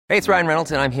Hey, it's Ryan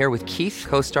Reynolds, and I'm here with Keith,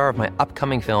 co-star of my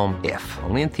upcoming film, If,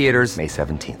 only in theaters May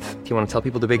 17th. Do you want to tell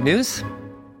people the big news?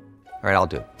 All right, I'll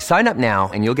do it. Sign up now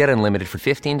and you'll get unlimited for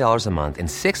 $15 a month and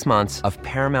 6 months of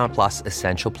Paramount Plus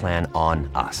Essential Plan on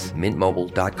us.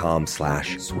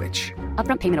 MintMobile.com/switch.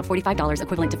 Upfront payment of $45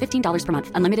 equivalent to $15 per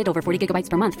month. Unlimited over 40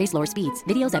 gigabytes per month. Face lower speeds.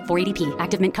 Videos at 480p.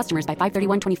 Active Mint customers by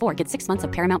 531.24 get 6 months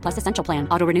of Paramount Plus Essential Plan.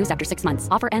 Auto renews after 6 months.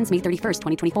 Offer ends May 31st,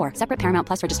 2024. Separate Paramount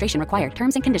Plus registration required.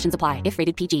 Terms and conditions apply if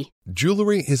rated PG.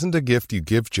 Jewelry isn't a gift you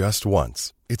give just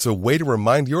once. It's a way to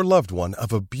remind your loved one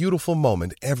of a beautiful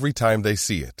moment every time they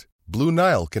see it. Blue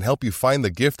Nile can help you find the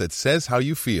gift that says how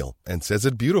you feel and says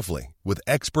it beautifully, with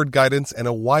expert guidance and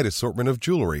a wide assortment of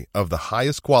jewelry of the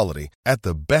highest quality at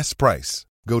the best price.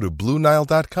 Go to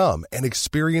BlueNile.com and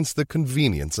experience the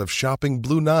convenience of shopping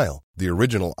Blue Nile, the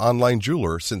original online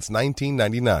jeweler since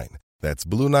 1999. That's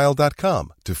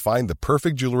BlueNile.com to find the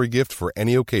perfect jewelry gift for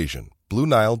any occasion.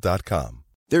 BlueNile.com.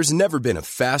 There's never been a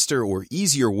faster or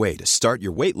easier way to start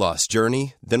your weight loss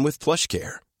journey than with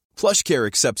PlushCare. PlushCare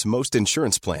accepts most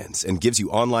insurance plans and gives you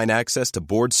online access to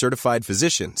board-certified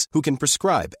physicians who can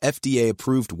prescribe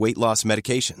FDA-approved weight loss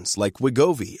medications like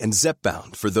Wegovy and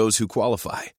Zepbound for those who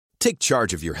qualify. Take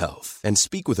charge of your health and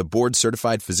speak with a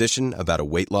board-certified physician about a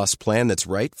weight loss plan that's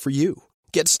right for you.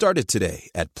 Get started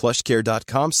today at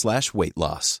plushcare.com/weight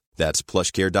loss. That's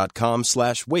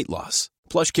plushcare.com/weight loss.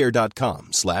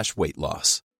 plushcare.com/weight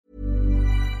loss.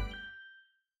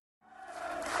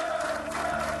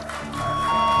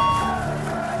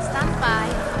 Stand by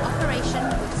for Operation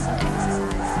Woodson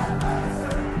exercise.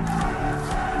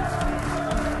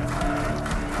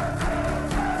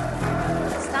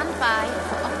 Stand by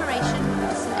for Operation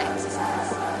Woodson exercise.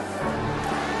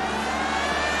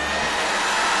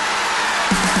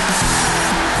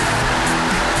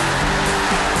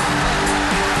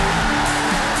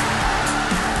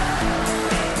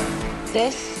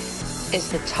 This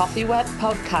is the Toffee Web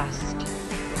Podcast.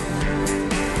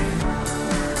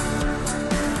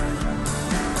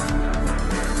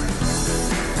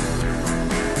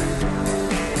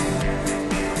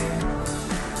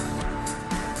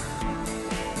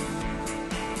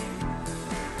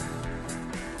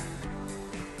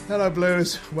 Hello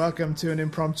Blues, welcome to an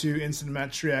impromptu instant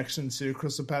match reaction to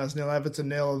Crystal Palace 0, Everton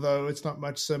 0, although it's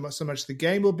not so much the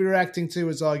game we'll be reacting to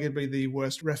is arguably the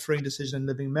worst refereeing decision in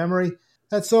living memory.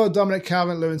 That saw Dominic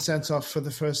Calvert-Lewin sent off for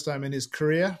the first time in his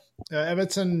career.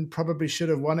 Everton probably should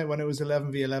have won it when it was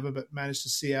 11v11, but managed to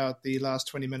see out the last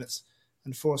 20 minutes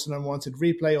and force an unwanted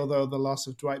replay, although the loss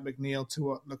of Dwight McNeil to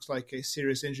what looks like a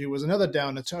serious injury was another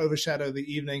downer to overshadow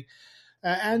the evening.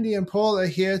 Andy and Paul are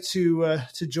here to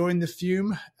join the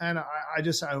fume, and I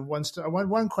want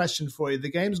one question for you. The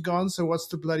game's gone, so what's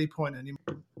the bloody point anymore?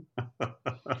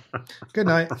 Good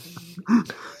night.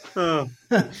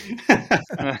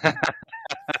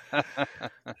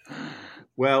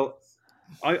 Well,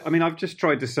 I mean, I've just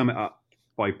tried to sum it up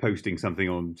by posting something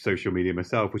on social media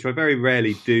myself, which I very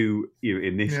rarely do,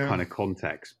 in this kind of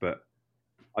context. But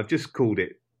I've just called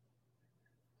it.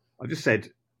 I've just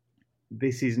said,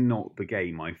 this is not the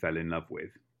game I fell in love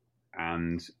with,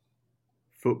 and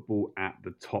football at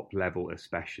the top level,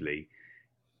 especially,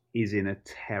 is in a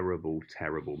terrible,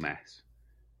 terrible mess.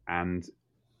 And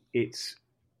it's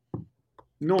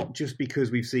not just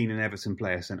because we've seen an Everton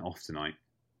player sent off tonight.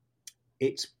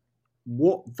 It's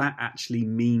what that actually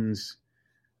means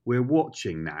we're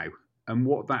watching now, and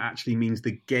what that actually means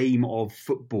the game of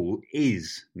football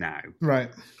is now. Right.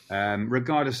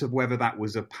 Regardless of whether that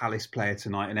was a Palace player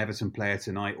tonight, an Everton player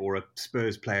tonight, or a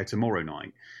Spurs player tomorrow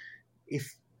night.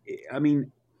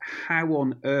 How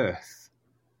on earth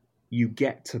you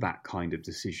get to that kind of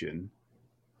decision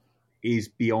is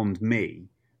beyond me.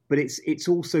 But it's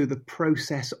also the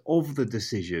process of the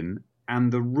decision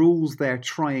and the rules they're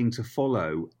trying to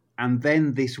follow, and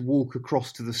then this walk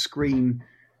across to the screen.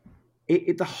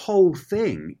 The whole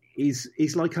thing is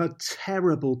like a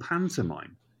terrible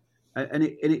pantomime, and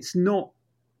it's not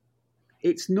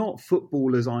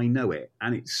football as I know it,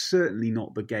 and it's certainly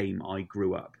not the game I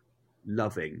grew up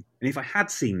loving. And if I had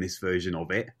seen this version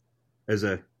of it as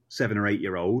a 7 or 8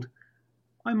 year old,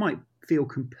 I might feel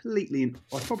completely,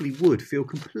 I probably would feel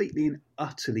completely and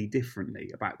utterly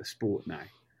differently about the sport now.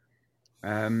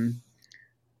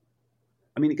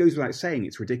 It goes without saying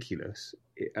it's ridiculous.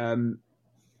 And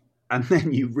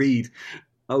then you read,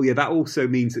 oh yeah, that also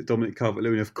means that Dominic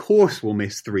Calvert-Lewin, of course, will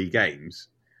miss 3 games.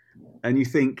 And you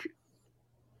think,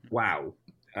 wow.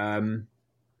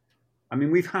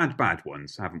 We've had bad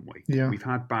ones, haven't we? Yeah. We've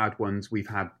had bad ones. We've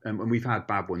had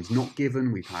bad ones not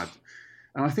given.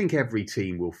 And I think every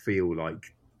team will feel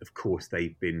like, of course,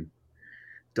 they've been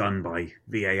done by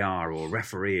VAR or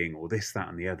refereeing or this, that,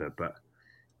 and the other. But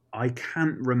I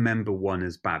can't remember one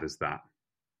as bad as that.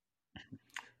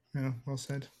 Yeah, well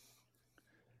said.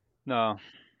 No,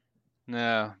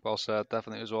 well said.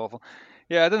 Definitely was awful.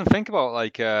 Yeah, I didn't think about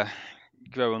like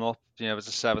growing up, as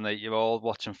a 7, 8-year-old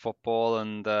watching football,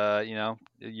 and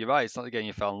you're right. It's not the game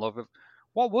you fell in love with.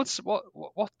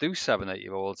 What do 7,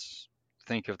 8-year-olds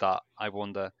think of that? I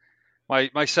wonder. My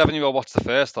 7-year-old watched the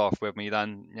first half with me.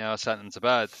 Then I sent him to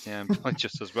bed.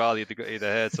 Just as well. He'd have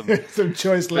heard some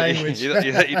choice language. He'd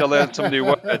have learned some new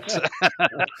words.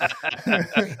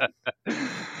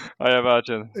 I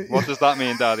imagine. What does that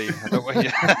mean, Daddy?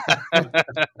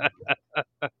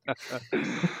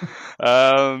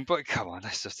 But come on,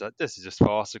 this is just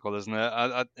farcical, isn't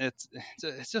it?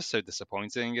 It's just so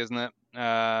disappointing, isn't it?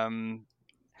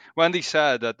 Wendy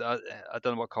said that I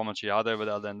don't know what commentary you had over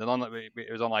there. Then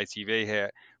it was on ITV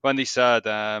here. Wendy said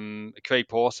Craig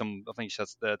Pawson. I think she said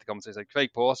the commentator said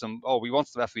Craig Pawson. Oh, we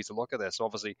wanted the referee to look at this. So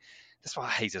obviously, that's what I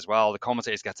hate as well. The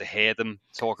commentators get to hear them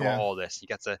talk about all this. You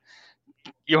get to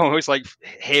almost like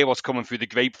hear what's coming through the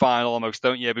grapevine almost,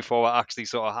 don't you? Before it actually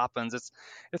sort of happens.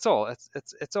 It's all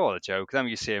a joke. Then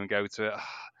you see him go to it.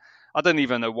 I don't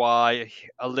even know why.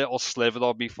 A little sliver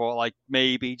of me thought, like,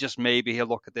 just maybe he'll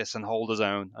look at this and hold his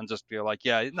own and just be like,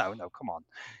 yeah, no, come on.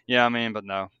 Yeah, I mean, but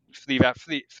no. Three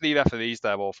referees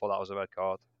there all thought that was a red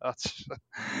card.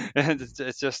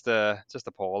 It's just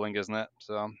appalling, isn't it?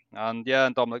 So, and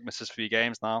Dominic misses 3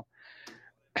 games now.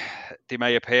 They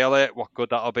may appeal it. What good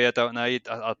that'll be, I don't know.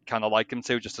 I'd kind of like him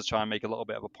to, just to try and make a little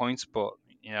bit of a point, but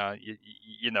you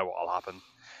know what'll happen.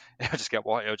 It'll just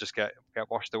get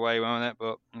washed away, won't it?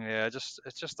 But yeah, it just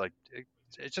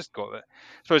got it.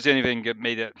 I suppose the only thing that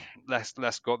made it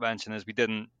less gut wrenching is we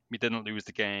didn't lose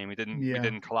the game. We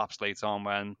didn't collapse late on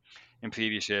when in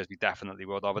previous years we definitely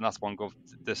would have. And that's one good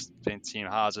this team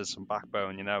has is some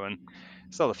backbone, and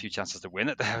still a few chances to win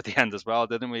it there at the end as well,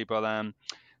 didn't we? But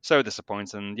so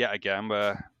disappointing. Yet again,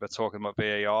 we're talking about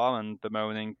VAR and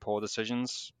bemoaning poor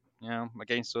decisions,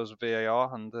 against us with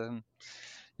VAR, and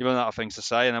you run out of things to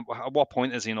say. And at what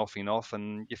point is enough?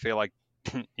 And you feel like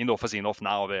enough is enough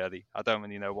now, really. I don't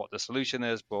really know what the solution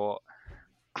is, but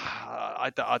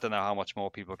I don't know how much more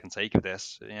people can take of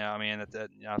this. I mean,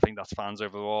 I think that's fans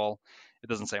overall. It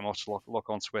doesn't say much. Look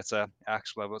on Twitter,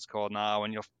 X, whatever it's called now,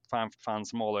 and you'll find fans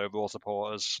from all over, all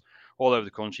supporters, all over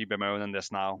the country bemoaning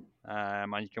this now.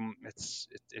 And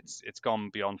it's gone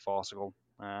beyond farcical.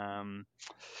 And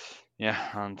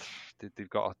they've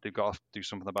got to do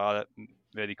something about it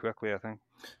really quickly, I think.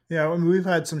 Yeah, I mean, we've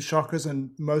had some shockers,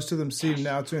 and most of them seem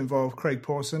now to involve Craig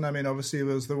Pawson. I mean, obviously,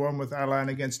 there was the one with Alan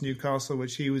against Newcastle,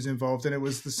 which he was involved in. It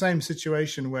was the same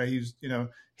situation where he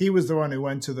was the one who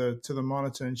went to the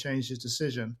monitor and changed his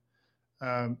decision.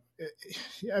 But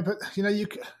I don't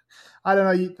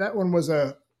know. That one was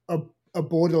a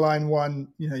borderline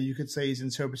one. You could say he's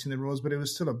interpreting the rules, but it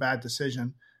was still a bad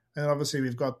decision. And obviously,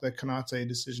 we've got the Konate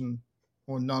decision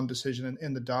or non-decision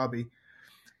in the derby.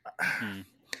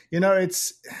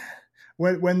 It's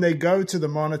when they go to the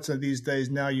monitor these days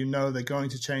now, they're going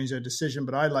to change their decision.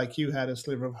 But I, like you, had a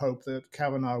sliver of hope that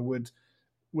Kavanagh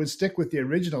would stick with the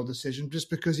original decision, just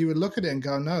because he would look at it and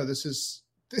go, no, this is,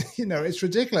 it's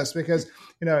ridiculous. Because,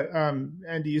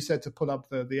 Andy, you said to pull up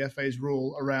the FA's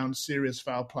rule around serious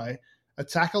foul play, a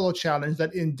tackle or challenge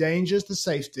that endangers the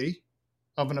safety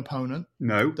of an opponent.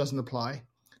 No. Doesn't apply.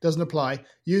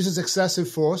 Uses excessive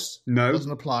force. No.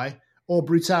 Doesn't apply. Or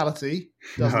brutality.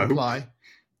 Doesn't apply.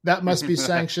 That must be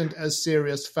sanctioned as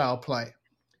serious foul play.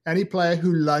 Any player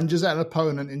who lunges at an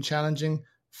opponent in challenging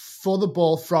for the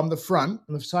ball from the front,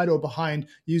 on the side or behind,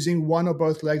 using one or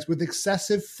both legs with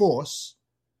excessive force,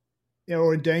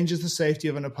 or endangers the safety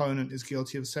of an opponent is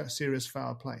guilty of serious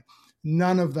foul play.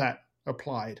 None of that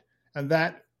applied. And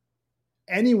that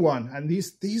anyone, and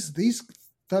these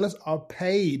fellas are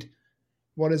paid,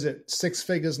 6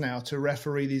 figures now to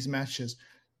referee these matches.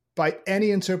 By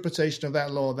any interpretation of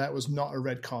that law, that was not a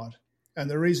red card. And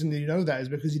the reason that you know that is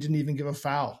because he didn't even give a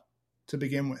foul to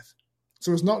begin with.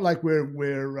 So it's not like we're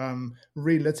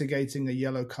relitigating a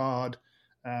yellow card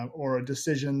or a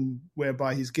decision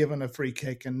whereby he's given a free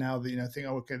kick and now think,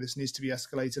 oh, okay, this needs to be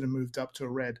escalated and moved up to a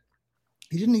red.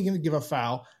 He didn't even give a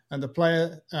foul, and the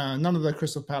player, none of the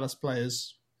Crystal Palace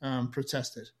players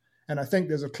protested. And I think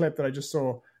there's a clip that I just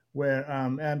saw where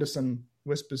Anderson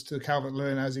whispers to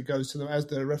Calvert-Lewin as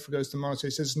the referee goes to the monitor,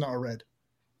 he says it's not a red.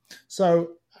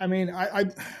 So, I mean,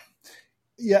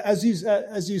 as you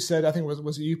said, I think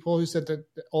was it you, Paul, who said that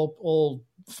all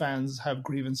fans have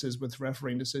grievances with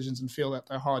refereeing decisions and feel that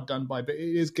they're hard done by, but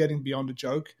it is getting beyond a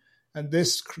joke. And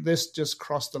this just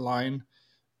crossed the line.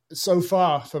 so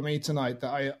far for me tonight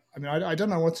that I don't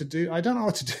know what to do. I don't know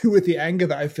what to do with the anger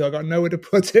that I feel. I got nowhere to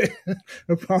put it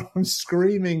apart from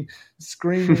screaming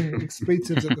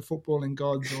expletives at the footballing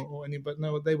gods or any. But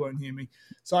no, they won't hear me.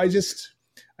 So I just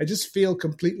feel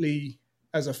completely,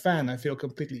 as a fan, I feel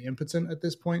completely impotent at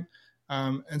this point.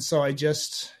 And so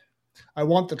I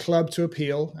want the club to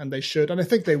appeal, and they should, and I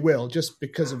think they will, just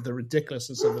because of the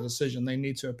ridiculousness of the decision. They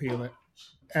need to appeal it,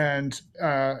 and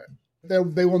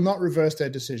they will not reverse their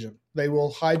decision. They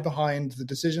will hide behind the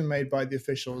decision made by the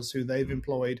officials who they've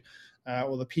employed,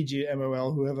 or the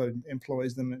PGMOL, whoever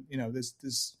employs them. You know,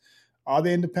 this are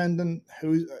they independent?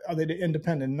 Are they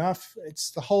independent enough?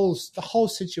 It's the whole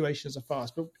situation is a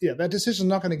farce. But yeah, that decision is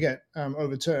not going to get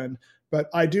overturned. But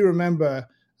I do remember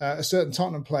a certain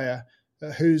Tottenham player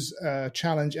whose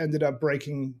challenge ended up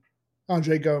breaking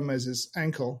Andre Gomez's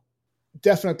ankle,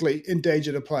 definitely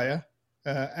endangered a player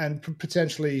and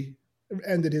potentially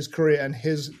ended his career, and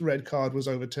his red card was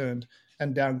overturned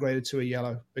and downgraded to a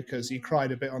yellow because he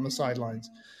cried a bit on the sidelines.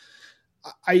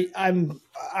 I'm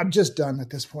just done at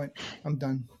this point. I'm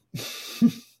done.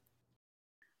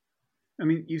 I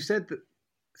mean, you said that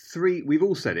we've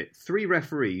all said it, 3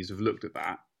 referees have looked at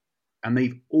that and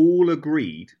they've all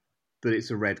agreed that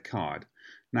it's a red card.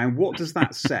 Now, what does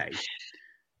that say?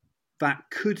 That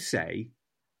could say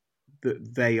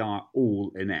that they are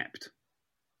all inept.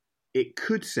 It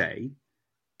could say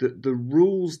that the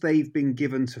rules they've been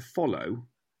given to follow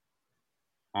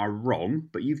are wrong,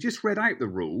 but you've just read out the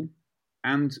rule,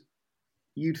 and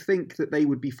you'd think that they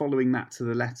would be following that to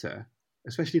the letter,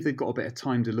 especially if they've got a bit of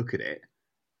time to look at it.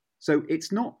 So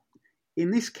it's not,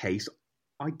 in this case,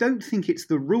 I don't think it's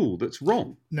the rule that's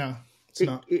wrong. No, it's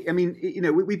not. I mean, you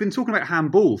know, we've been talking about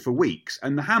handball for weeks,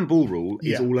 and the handball rule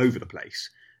is all over the place.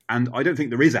 And I don't think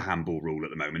there is a handball rule at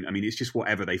the moment. I mean, it's just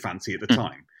whatever they fancy at the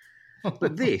time.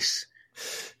 But this,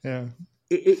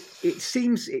 it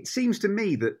seems to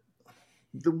me that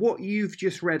what you've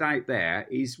just read out there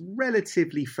is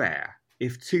relatively fair.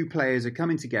 If 2 players are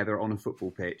coming together on a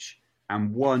football pitch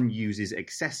and one uses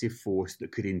excessive force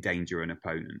that could endanger an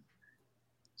opponent.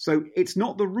 So it's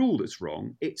not the rule that's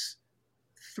wrong. It's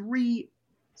 3.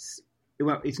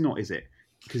 Well, it's not, is it?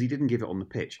 Because he didn't give it on the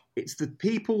pitch. It's the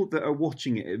people that are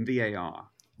watching it in VAR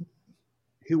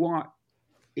who are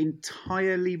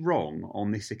entirely wrong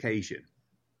on this occasion.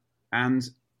 And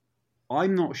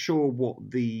I'm not sure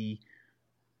what the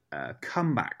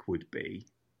comeback would be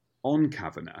on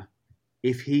Kavanagh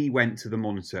if he went to the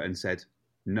monitor and said,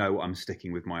 no, I'm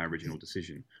sticking with my original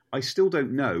decision. I still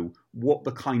don't know what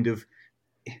the kind of...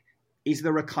 Is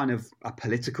there a kind of a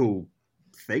political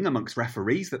thing amongst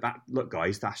referees that look,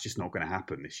 guys, that's just not going to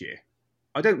happen this year?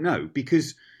 I don't know,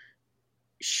 because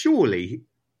surely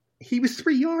he was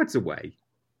 3 yards away.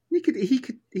 He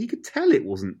could tell it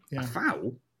wasn't a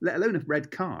foul, let alone a red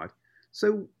card.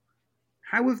 So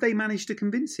how have they managed to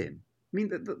convince him? I mean,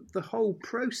 the whole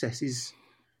process is...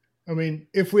 I mean,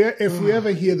 if we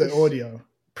ever hear the audio,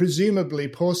 presumably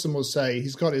Pawson will say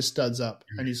he's got his studs up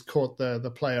and he's caught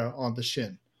the player on the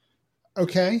shin.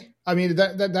 Okay, I mean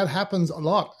that happens a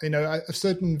lot. You know, a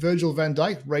certain Virgil van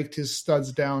Dijk raked his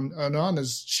studs down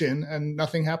Onana's shin, and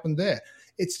nothing happened there.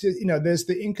 It's just, you know, there's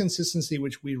the inconsistency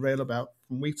which we rail about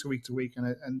from week to week to week,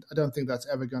 and I don't think that's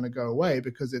ever going to go away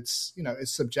because it's, you know,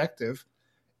 it's subjective.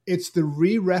 It's the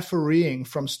re-refereeing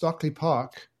from Stockley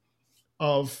Park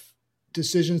of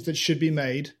decisions that should be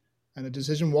made, and a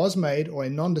decision was made or a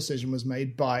non-decision was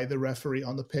made by the referee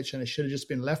on the pitch, and it should have just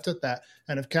been left at that.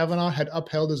 And if Kavanagh had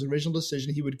upheld his original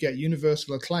decision, he would get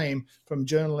universal acclaim from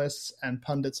journalists and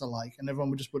pundits alike, and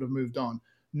everyone would have moved on.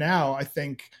 Now, I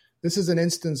think this is an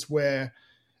instance where,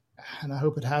 and I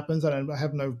hope it happens, and I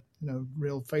have no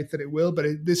real faith that it will, but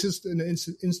this is an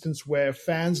instance where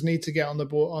fans need to get on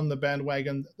the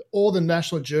bandwagon. All the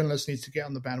national journalists need to get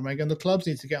on the bandwagon. The clubs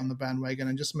need to get on the bandwagon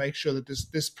and just make sure that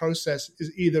this process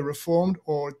is either reformed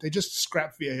or they just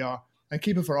scrap VAR and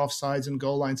keep it for offsides and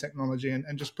goal line technology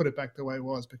and just put it back the way it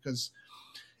was, because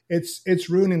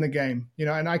it's ruining the game. You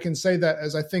know, and I can say that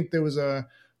as I think there was the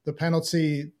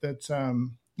penalty that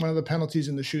one of the penalties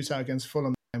in the shootout against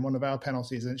Fulham, and one of our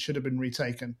penalties, and it should have been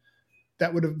retaken.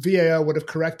 VAR would have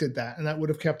corrected that, and that would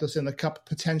have kept us in the cup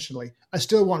potentially. I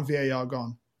still want VAR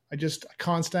gone. I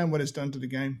can't stand what it's done to the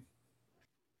game.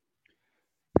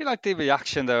 I feel like the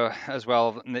reaction though as well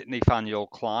of Nathaniel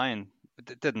Klein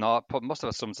did not, must have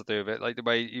had something to do with it. Like the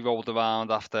way he rolled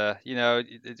around after, you know,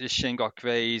 his shin got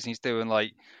grazed, and he's doing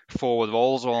like forward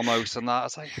rolls almost, and that.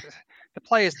 It's like, the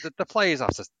players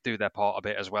have to do their part a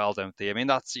bit as well, don't they? I mean,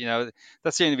 that's the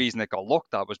only reason it got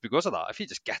looked at was because of that. If he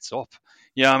just gets up,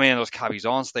 you know what I mean, those carries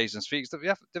on, stays and speaks,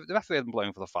 the referee hadn't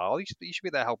blown for the foul. He should be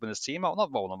there helping his team out,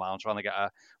 not rolling around trying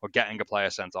to getting a player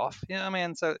sent off. You know what I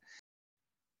mean? So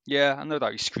yeah, I know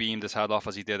that he screamed his head off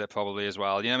as he did it probably as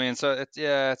well. You know what I mean? So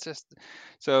it's just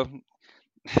so.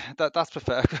 That's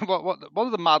perfect. One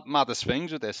of the maddest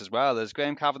things with this as well is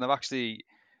Graham Kavanagh actually.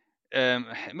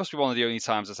 It must be one of the only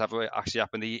times that's ever actually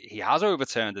happened. He has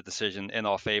overturned a decision in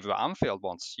our favour at Anfield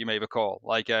once. You may recall,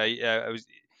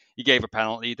 he gave a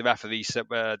penalty. The referee said,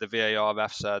 the VAR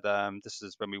ref said, "This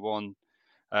is when we won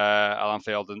at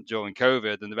Anfield during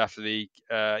COVID," and the referee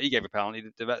he gave a penalty.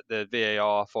 The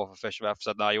VAR fourth official ref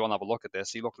said, "No, you want to have a look at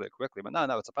this." He looked at it quickly, but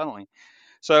no, it's a penalty.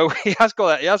 So he has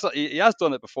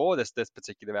done it before. This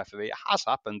particular referee, it has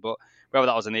happened, but whether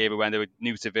that was an era when they were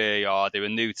new to VAR, they were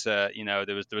new to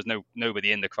there was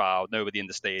nobody in the crowd, nobody in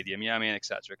the stadium, you know what I mean,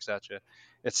 etc.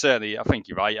 It's certainly, I think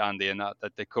you're right, Andy, in that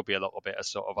there could be a little bit of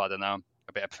sort of, I don't know,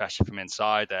 a bit of pressure from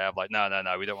inside there, of like no,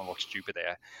 we don't want to look stupid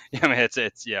here. You know, I mean, it's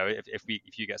if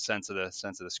you get sent to the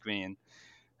screen,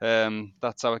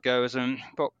 that's how it goes.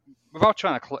 But without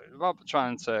trying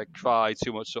to cry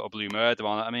too much sort of blue murder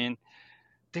on it, I mean.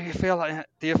 Do you feel a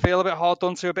bit hard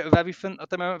done to a bit of everything at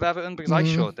the moment with Everton? Because I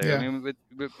sure do. Yeah. I mean,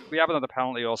 we haven't had a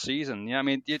penalty all season. Yeah, I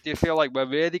mean, do you feel like we're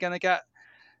really going to get,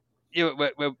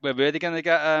 we're really going to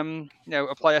get,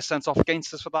 a player sent off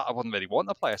against us for that? I wouldn't really want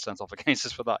a player sent off against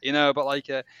us for that, But like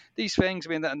these things, I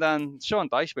mean, and then Sean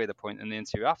Dyche made a point in the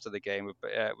interview after the game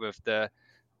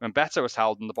when Better was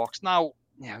held in the box. Now,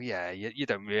 you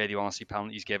don't really want to see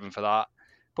penalties given for that.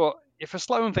 But if we're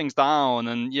slowing things down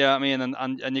and and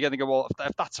you're going to go, well,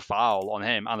 if that's a foul on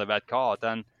him and a red card,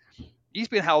 then he's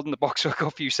been held in the box for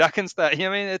a few seconds there. You know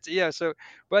what I mean? So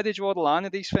where did you draw the line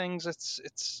of these things? It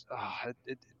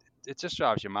just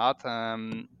drives you mad.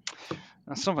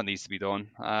 Something needs to be done.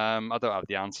 I don't have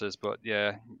the answers, but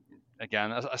yeah,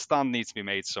 again, a stand needs to be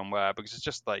made somewhere because it's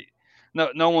just like.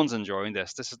 No one's enjoying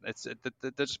this.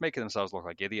 They're just making themselves look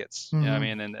like idiots. Mm-hmm. You know what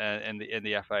I mean? In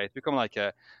the FA, it's become like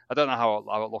I don't know how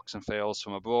it looks and feels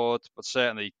from abroad, but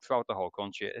certainly throughout the whole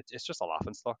country, it's just a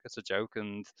laughingstock. It's a joke,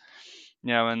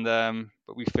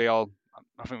 but we feel.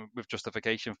 I think with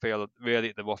justification feel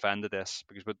really at the rough end of this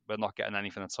because we're not getting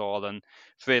anything at all. And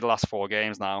 3 of the last 4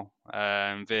 games now,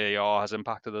 VAR has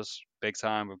impacted us big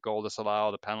time with goal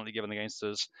disallowed, a penalty given against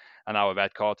us, and now a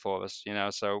red card for us.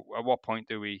 So at what point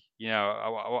do we,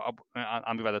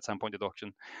 and we've had a 10-point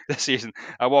deduction this season.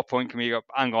 At what point can we go?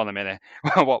 Hang on a minute,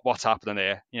 what's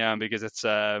happening here? Because it's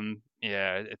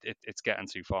it's getting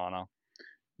too far now.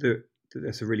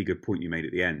 That's a really good point you made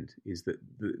at the end. Is that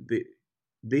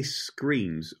this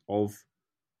screams of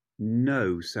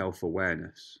no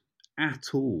self-awareness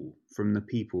at all from the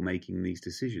people making these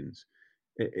decisions.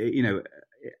 It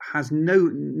has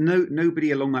nobody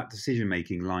along that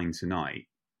decision-making line tonight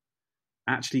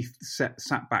actually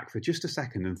sat back for just a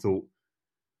second and thought,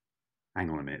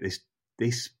 hang on a minute,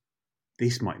 this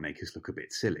might make us look a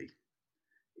bit silly.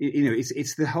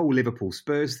 It's the whole Liverpool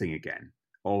Spurs thing again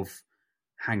of,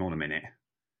 hang on a minute,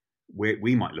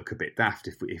 we might look a bit daft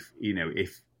if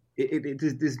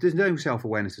there's no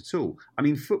self-awareness at all. I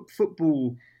mean,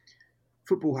 football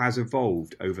has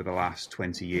evolved over the last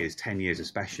 20 years, 10 years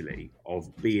especially,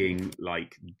 of being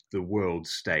like the world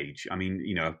stage. I mean,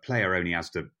 a player only has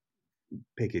to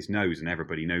pick his nose and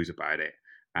everybody knows about it,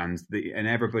 and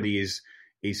everybody is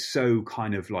so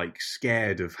kind of like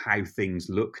scared of how things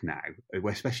look now,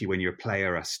 especially when you're a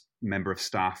player, a member of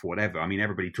staff, whatever. I mean,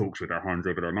 everybody talks with their hands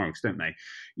over their mouths, don't they?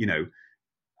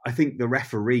 I think the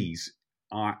referees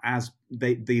are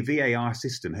the VAR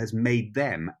system has made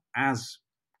them as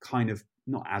kind of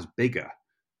not as bigger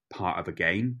part of a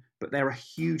game, but they're a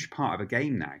huge part of a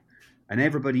game now, and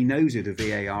everybody knows who the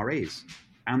VAR is,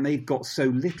 and they've got so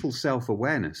little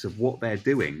self-awareness of what they're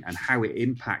doing and how it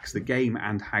impacts the game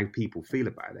and how people feel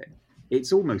about it.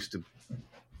 It's almost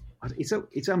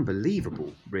it's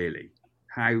unbelievable, really,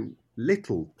 how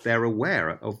little they're aware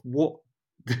of what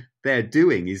they're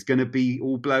doing is going to be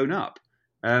all blown up.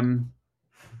 I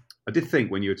did think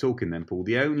when you were talking then, Paul,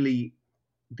 the only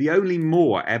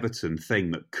more Everton thing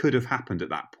that could have happened at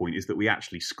that point is that we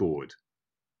actually scored.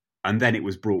 And then it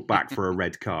was brought back for a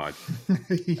red card.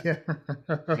 Yeah.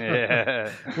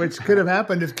 Which could have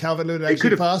happened if Calvert-Lewin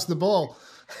actually passed the ball.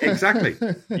 Exactly.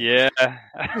 Yeah. I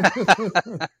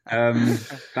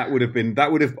think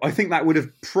that would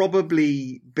have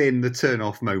probably been the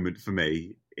turn-off moment for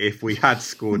me if we had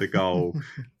scored a goal.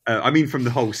 From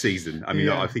the whole season.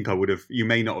 I think I would have. You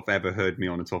may not have ever heard me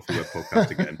on a Toffee Web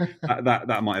podcast again.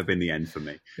 That might have been the end for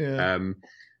me. Yeah.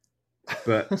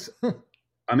 But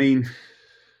I mean,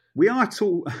 we are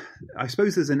I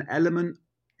suppose there's an element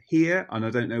here, and I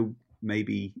don't know,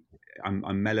 maybe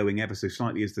I'm mellowing ever so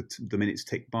slightly as the minutes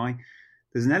tick by.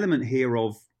 There's an element here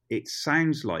of, it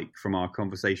sounds like from our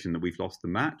conversation that we've lost the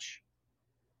match.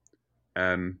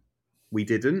 We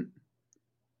didn't.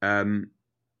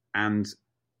 And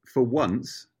for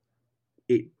once,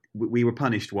 we were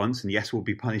punished once, and yes, we'll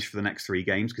be punished for the next 3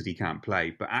 games because he can't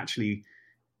play. But actually,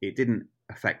 it didn't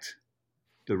affect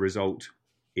the result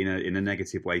in a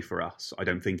negative way for us. I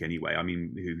don't think, anyway. I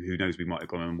mean, who knows? We might have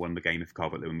gone and won the game if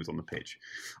Calvert-Lewin was on the pitch,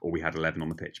 or we had 11 on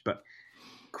the pitch. But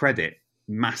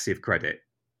massive credit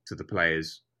to the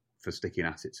players for sticking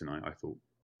at it tonight, I thought.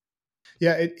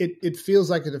 Yeah, it feels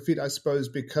like a defeat, I suppose,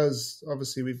 because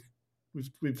obviously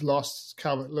we've lost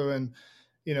Calvert-Lewin.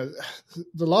 You know,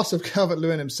 the loss of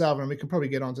Calvert-Lewin himself, and we can probably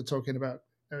get on to talking about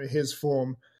his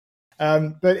form.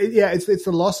 But it's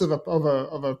the loss of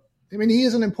a. I mean, he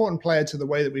is an important player to the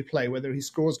way that we play, whether he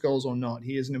scores goals or not.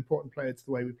 He is an important player to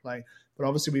the way we play. But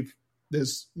obviously,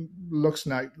 there's looks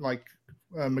like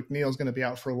McNeil's going to be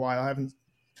out for a while.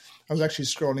 I was actually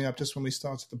scrolling up just when we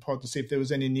started the pod to see if there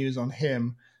was any news on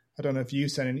him. I don't know if you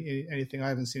said anything. I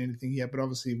haven't seen anything yet. But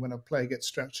obviously, when a player gets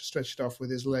stretched off with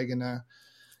his leg in a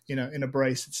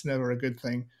brace, it's never a good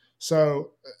thing.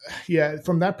 So,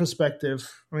 from that perspective,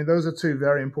 I mean, those are 2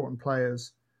 very important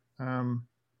players.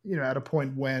 At a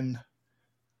point when,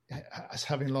 us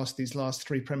having lost these last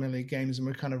 3 Premier League games, and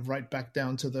we're kind of right back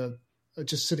down to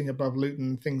just sitting above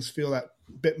Luton, things feel that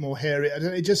bit more hairy.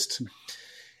 It just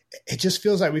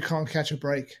feels like we can't catch a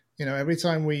break. You know, every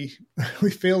time we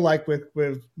feel like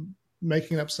we're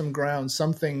making up some ground,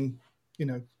 something,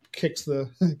 kicks the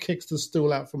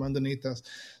stool out from underneath us.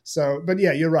 So, but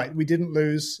yeah, you're right. We didn't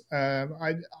lose.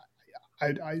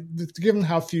 Given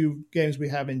how few games we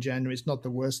have in January, it's not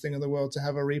the worst thing in the world to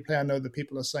have a replay. I know that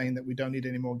people are saying that we don't need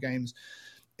any more games.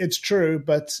 It's true,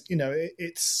 but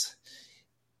it's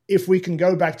if we can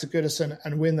go back to Goodison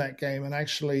and win that game and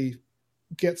actually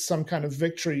get some kind of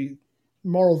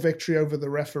moral victory over the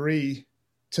referee,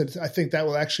 I think that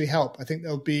will actually help. I think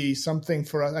there'll be something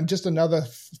for us, and just another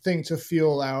thing to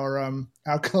fuel our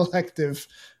collective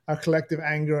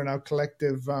anger and our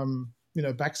collective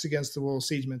backs against the wall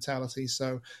siege mentality.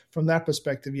 So from that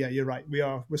perspective, yeah, you're right.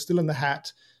 We're still in the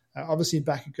hat. Obviously,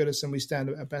 back at Goodison, we stand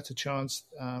a better chance,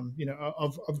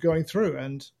 of going through,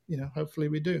 and hopefully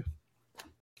we do.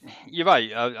 You're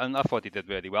right, and I thought he did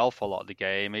really well for a lot of the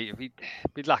game. We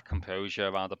lacked composure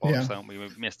around the box, don't we? We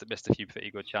missed a few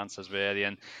pretty good chances, really,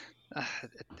 and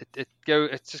it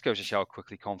just goes to show how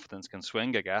quickly confidence can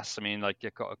swing, I guess. I mean, like,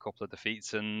 you've got a couple of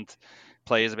defeats and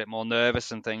players a bit more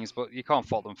nervous and things, but you can't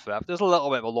fault them forever. There's a little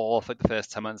bit of a lull. I think the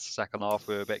first 10 minutes, the second half,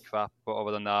 we were a bit crap, but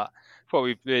other than that, I thought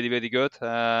we were really, really good.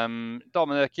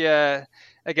 Dominic, yeah,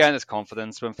 again, it's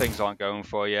confidence. When things aren't going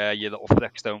for you, your little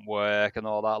flicks don't work and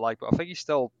all that. But I think he's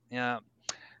still, I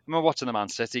remember watching the Man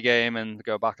City game and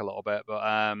go back a little bit,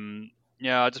 but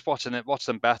just watched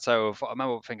them better. I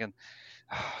remember thinking,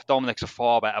 Dominic's a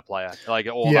far better player, like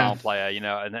an all-round player, and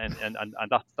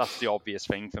that's the obvious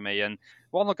thing for me. And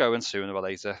one will go in sooner or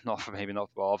later. Obviously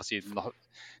not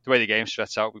the way the game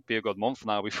stretched out would be a good month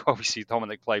now before we see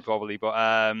Dominic play probably. But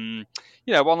one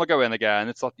will go in again.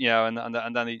 It's like, and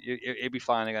then he'll be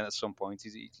fine again at some point.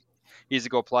 He's a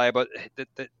good player, but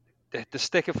the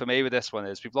sticker for me with this one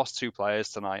is we've lost 2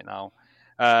 players tonight now,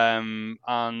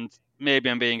 and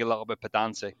maybe I'm being a little bit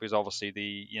pedantic because obviously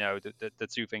the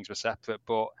 2 things were separate.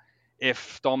 But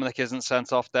if Dominic isn't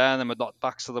sent off then and we're not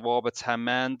backs to the wall with 10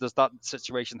 men, does that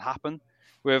situation happen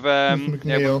with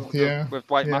McNeil, with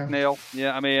Dwight McNeil?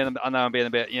 Yeah, I mean, I know I'm being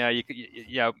a bit,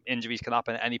 injuries can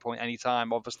happen at any point, any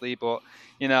time, obviously, but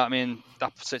I mean,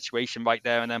 that situation right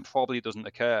there and then probably doesn't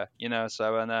occur,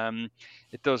 So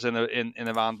it does in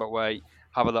a roundabout way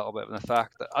have a little bit of an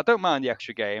effect. I don't mind the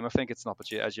extra game. I think it's an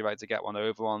opportunity, as you're right, to get one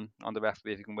over on the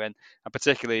referee if you can win, and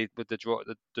particularly with the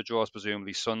draws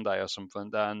presumably Sunday or something.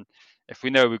 Then, if we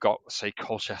know we've got, say,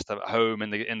 Colchester at home in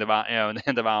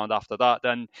the round after that,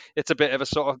 then it's a bit of a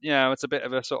sort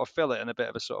of fill it and a bit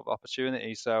of a sort of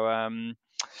opportunity. So,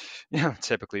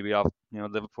 typically we have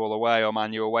Liverpool away or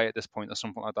Man U away at this point or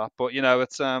something like that. But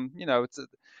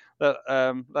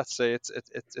let's say it's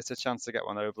a chance to get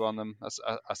one over on them,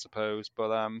 I suppose.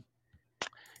 But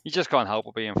you just can't help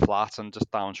but being flat and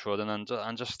just downtrodden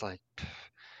and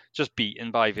just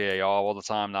beaten by VAR all the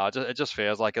time now. It just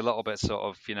feels like a little bit sort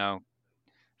of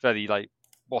very like,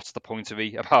 what's the point of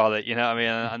it about it? You know what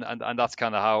I mean? And that's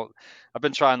kind of how I've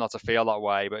been trying not to feel that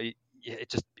way, but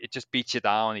it just beats you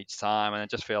down each time, and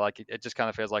it just kind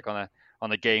of feels like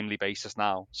on a gamely basis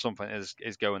now something is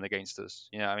going against us.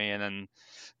 You know what I mean? And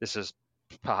this is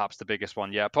perhaps the biggest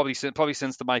one. Yeah, probably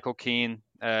since the Michael Keane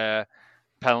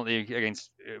penalty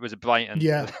against, was it Brighton?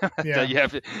 Yeah.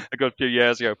 A good few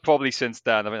years ago. Probably since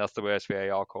then, I think that's the worst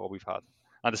VAR call we've had,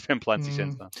 and there's been plenty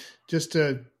since then. Just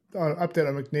to update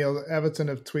on McNeil, Everton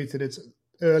have tweeted it's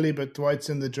early, but Dwight's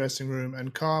in the dressing room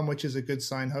and calm, which is a good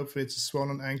sign. Hopefully it's a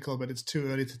swollen ankle, but it's too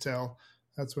early to tell.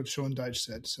 That's what Sean Dyche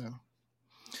said. So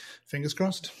fingers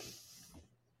crossed.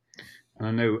 And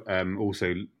I know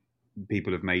also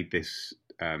people have made this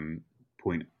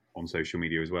point on social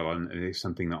media as well, and it's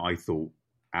something that I thought,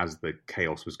 as the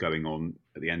chaos was going on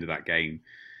at the end of that game,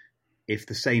 if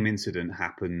the same incident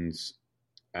happens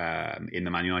in the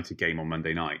Man United game on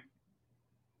Monday night,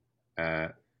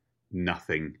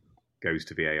 nothing goes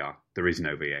to VAR. There is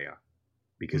no VAR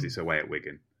because it's away at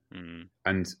Wigan.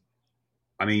 And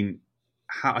I mean,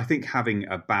 I think having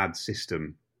a bad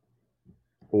system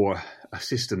or a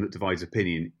system that divides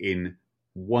opinion in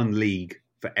one league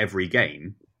for every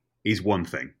game is one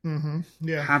thing.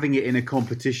 Yeah. Having it in a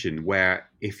competition where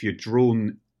if you're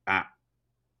drawn at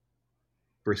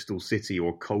Bristol City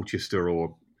or Colchester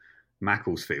or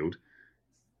Macclesfield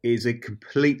is a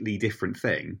completely different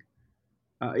thing.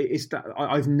 It's that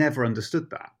I've never understood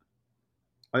that.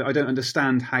 I don't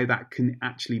understand how that can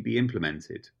actually be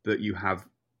implemented, that you have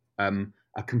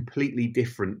a completely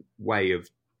different way of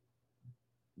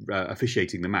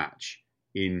officiating the match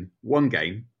in one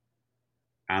game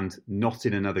and not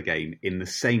in another game in the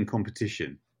same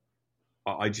competition.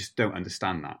 I just don't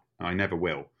understand that. I never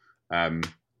will.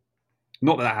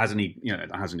 Not that has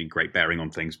any great bearing on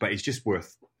things, but it's just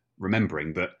worth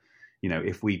remembering that,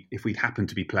 if we happen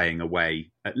to be playing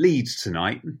away at Leeds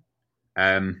tonight,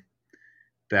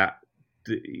 that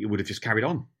it would have just carried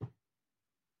on.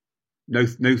 No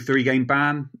 3-game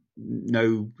ban,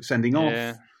 no sending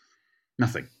off,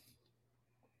 nothing.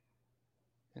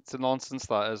 It's a nonsense,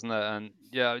 that, isn't it? And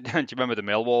yeah, do you remember the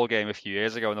Millwall game a few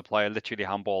years ago when the player literally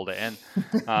handballed it in?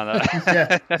 And,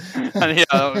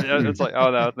 it's like,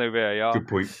 oh no, no VAR. Good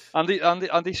point. And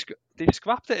they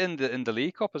scrapped it in the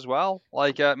League Cup as well.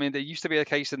 Like, there used to be a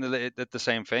case in the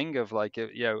same thing of like, if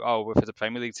it's a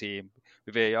Premier League team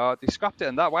with VAR, they scrapped it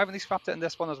in that. Why haven't they scrapped it in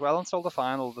this one as well until the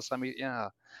final, the semi? Yeah.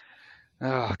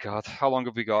 Oh God, how long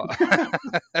have we got?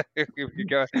 we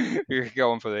could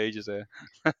go on for ages here.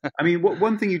 I mean,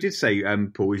 one thing you did say,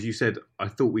 Paul, is you said, I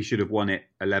thought we should have won it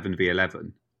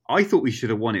 11v11. I thought we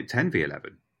should have won it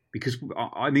 10v11 because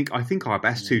I think our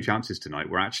best two chances tonight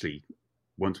were actually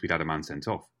once we'd had a man sent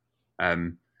off.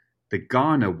 The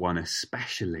Garner one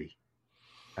especially,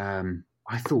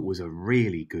 I thought was a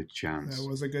really good chance. That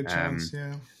was a good chance,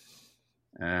 yeah.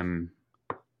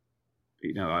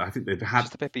 I think they've had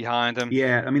just a bit behind him.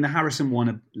 Yeah, I mean the Harrison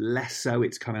one less so.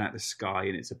 It's coming out of the sky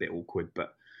and it's a bit awkward.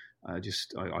 But I did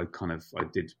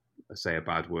say a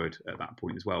bad word at that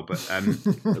point as well. But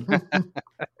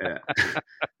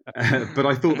but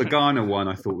I thought the Garner one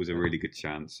was a really good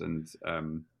chance, and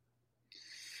it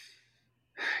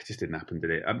just didn't happen, did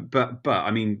it? But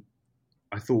I mean,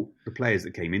 I thought the players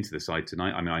that came into the side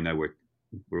tonight. I mean, I know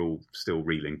we're all still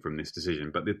reeling from this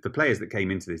decision, but the players that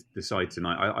came into the side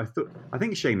tonight, I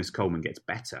think Seamus Coleman gets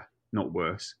better, not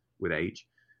worse, with age.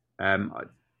 And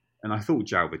I thought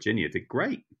João Virginia did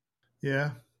great. Yeah.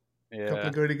 A couple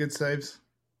of really good saves.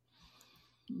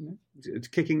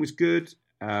 Kicking was good.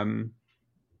 I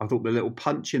thought the little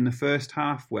punch in the first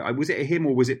half, was it him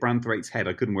or was it Branthwaite's head?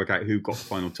 I couldn't work out who got the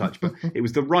final touch, but it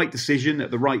was the right decision at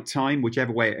the right time,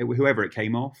 whoever it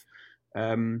came off.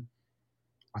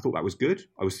 I thought that was good.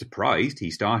 I was surprised he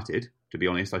started, to be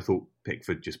honest. I thought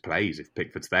Pickford just plays if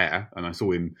Pickford's there. And I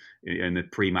saw him in the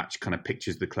pre-match kind of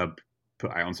pictures the club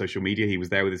put out on social media. He was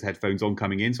there with his headphones on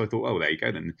coming in. So I thought, oh, there you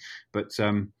go then. But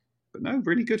no,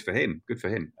 really good for him. Good for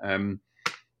him. And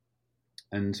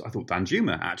I thought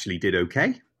Danjuma actually did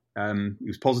okay. He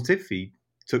was positive. He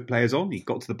took players on. He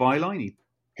got to the byline. He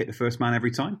hit the first man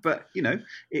every time. But, I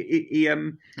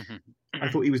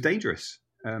thought he was dangerous.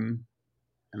 And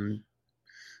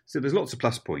so there's lots of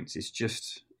plus points. It's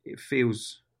just, it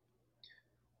feels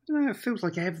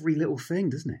like every little thing,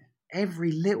 doesn't it?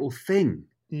 Every little thing.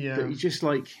 Yeah. That you're just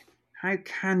like, how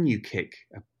can you kick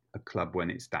a club when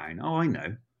it's down? Oh, I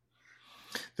know.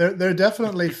 They're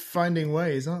definitely finding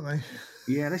ways, aren't they?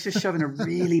 Yeah, let's just shove in a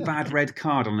really bad red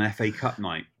card on an FA Cup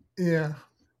night. Yeah.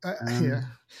 Yeah.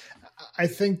 I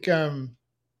think...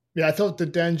 I thought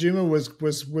that Danjuma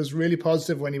was really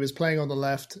positive when he was playing on the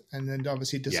left, and then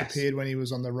obviously disappeared when he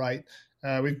was on the right.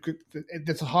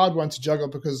 It's a hard one to juggle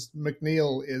because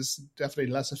McNeil is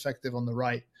definitely less effective on the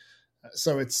right,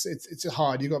 so it's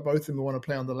hard. You got both of them who want to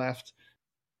play on the left.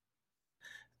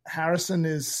 Harrison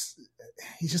he's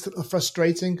just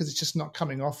frustrating because it's just not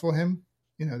coming off for him.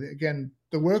 again,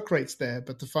 the work rate's there,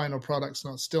 but the final product's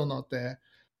still not there.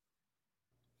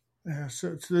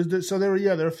 So there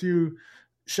are a few.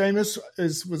 Seamus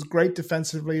was great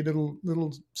defensively,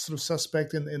 little sort of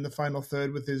suspect in the final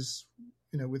third with his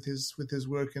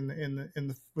work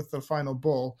with the final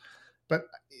ball, but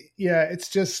yeah, it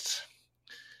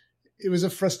was a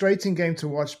frustrating game to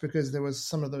watch because there was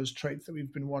some of those traits that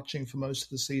we've been watching for most of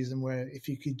the season, where if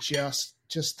you could just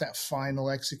that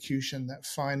final execution, that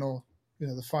final,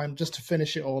 the final, just to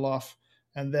finish it all off,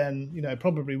 and then it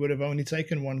probably would have only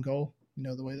taken one goal.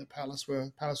 The way that Palace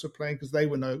were playing, because they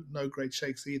were no great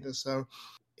shakes either. So,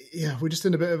 yeah, we're just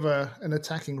in a bit of an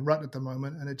attacking rut at the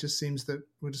moment, and it just seems that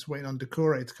we're just waiting on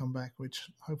Doucouré to come back, which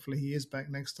hopefully he is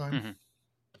back next time. Mm-hmm.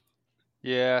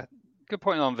 Yeah, good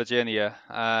point on Virginia.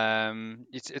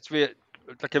 It's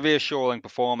like a reassuring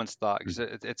performance, that, because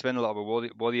it's been a lot of a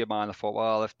worry of mine. I thought,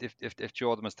 well, if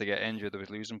Jordan was to get injured, or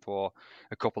was losing for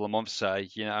a couple of months, say,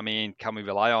 can we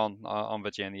rely on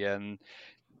Virginia? And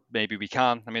maybe we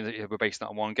can. I mean, we're basing it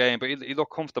on one game, but he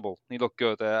looked comfortable. He looked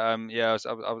good. I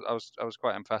was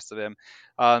quite impressed with him.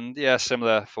 And yeah,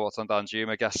 similar thoughts on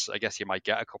Danjuma. I guess he might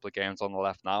get a couple of games on the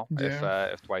left now,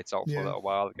 if Dwight's out for a little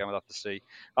while. Again, we'll have to see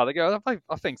how they go.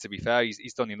 I think, to be fair,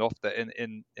 he's done enough that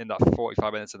in that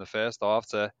 45 minutes in the first half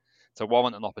to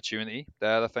warrant an opportunity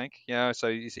there, I think.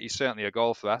 So he's certainly a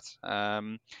goal threat.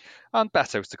 And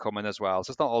Beto's to come in as well.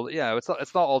 So it's not all,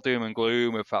 it's not all doom and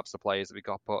gloom with perhaps the players that we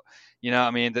got, but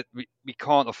that we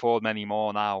can't afford many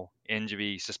more now.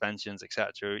 Injuries, suspensions,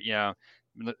 etc.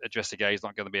 Idrissa Gueye is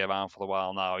not going to be around for a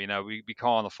while now. We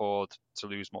can't afford to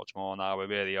lose much more now. We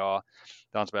really are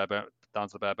down to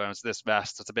the bare bones. This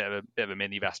rest, it's a bit of a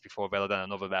mini rest before Villa, then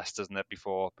another rest, isn't it?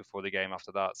 Before the game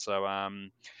after that. So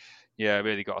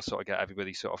really got to sort of get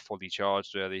everybody sort of fully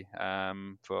charged, really,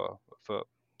 for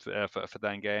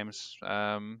then games.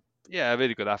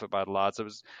 Really good effort by the lads. I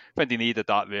think they needed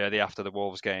that really after the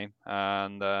Wolves game,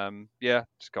 and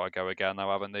just got to go again now,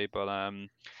 haven't they? But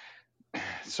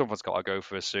someone's got to go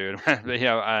for us soon, from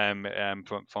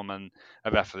a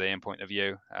refereeing point of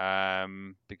view,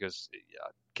 because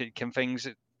can things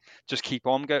just keep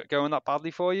on going that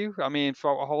badly for you? I mean,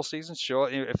 throughout a whole season, sure.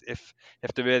 If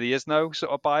there really is no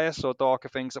sort of bias or darker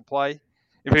things at play,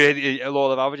 if really a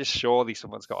lot of averages, surely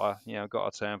someone's got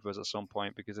to turn for us at some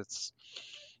point, because it's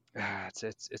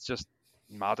just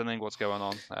maddening what's going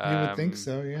on. You would think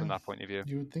so, yeah. From that point of view,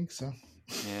 you would think so.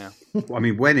 Yeah. Well, I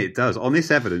mean, when it does, on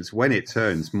this evidence, when it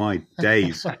turns, my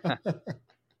days,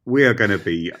 we are going to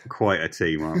be quite a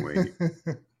team, aren't we?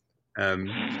 I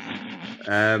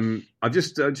mean,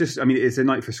 it's a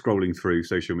night for scrolling through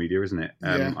social media, isn't it?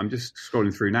 I'm just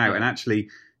scrolling through now, and actually,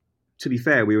 to be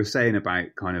fair, we were saying about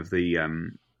kind of the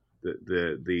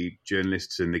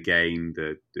journalists in the game,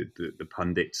 the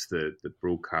pundits, the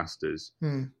broadcasters.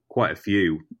 Quite a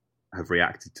few have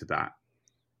reacted to that,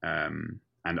 and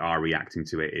are reacting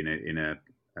to it in a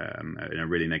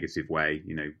really negative way.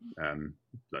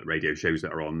 Like radio shows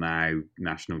that are on now,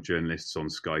 national journalists on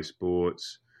Sky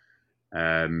Sports.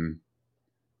 I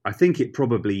think it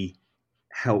probably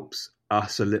helps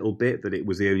us a little bit that it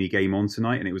was the only game on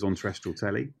tonight and it was on terrestrial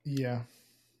telly. Yeah.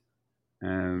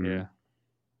 And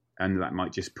that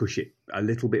might just push it a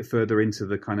little bit further into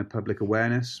the kind of public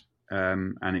awareness.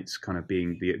 And it's kind of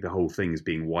being the whole thing is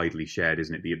being widely shared,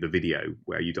 isn't it? The video,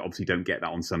 where you obviously don't get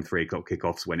that on some 3 o'clock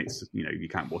kickoffs when it's, you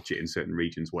can't watch it in certain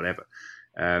regions, whatever.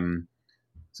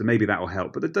 So maybe that will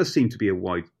help. But there does seem to be a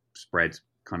widespread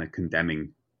kind of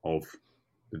condemning of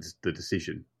the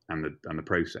decision and the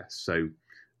process. So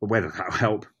whether that will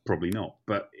help, probably not.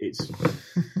 But it's,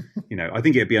 I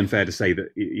think it'd be unfair to say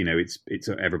that, it's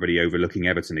everybody overlooking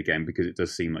Everton again, because it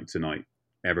does seem like tonight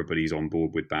everybody's on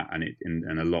board with that.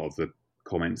 And a lot of the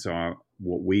comments are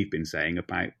what we've been saying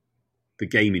about the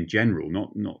game in general,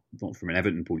 not from an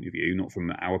Everton point of view, not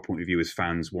from our point of view as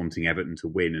fans wanting Everton to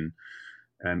win.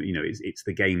 And, it's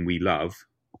the game we love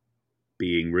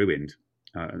being ruined.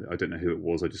 I don't know who it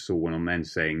was. I just saw one on then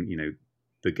saying,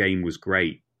 the game was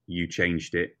great. You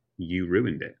changed it. You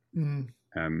ruined it.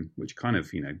 Which kind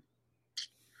of,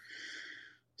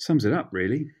 sums it up,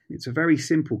 really. It's a very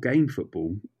simple game,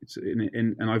 football.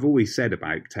 And I've always said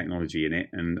about technology in it,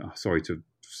 and sorry to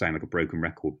sound like a broken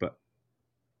record, but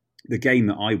the game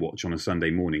that I watch on a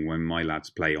Sunday morning when my lads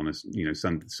play on a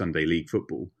Sunday league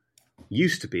football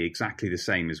used to be exactly the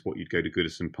same as what you'd go to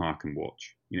Goodison Park and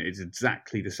watch. It's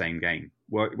exactly the same game.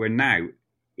 Where now,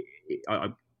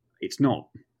 it's not.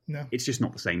 No, it's just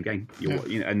not the same game.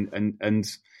 And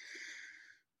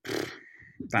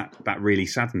that really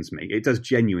saddens me. It does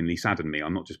genuinely sadden me.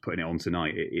 I'm not just putting it on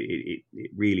tonight.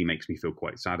 It really makes me feel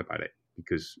quite sad about it,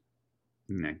 because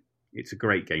it's a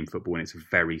great game, football, and it's a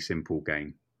very simple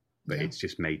game, but it's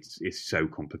just it's so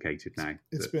complicated now.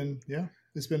 It's been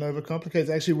overcomplicated.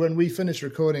 Actually, when we finished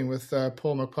recording with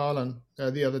Paul McParlin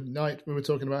the other night, we were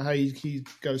talking about how he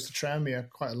goes to Tranmere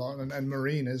quite a lot, and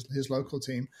Marine is his local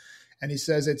team. And he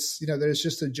says it's, there's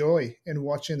just a joy in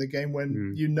watching the game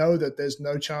when you know that there's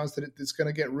no chance that it's going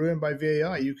to get ruined by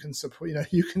VAR. You can support,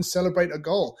 you can celebrate a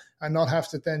goal and not have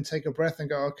to then take a breath and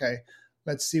go, okay,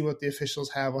 let's see what the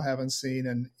officials have or haven't seen.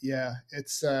 And yeah,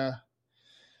 it's, that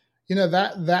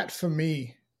for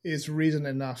me is reason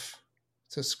enough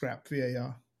to scrap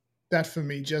VAR. That for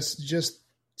me, just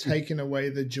taking away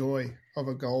the joy of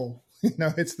a goal.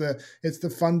 It's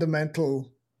the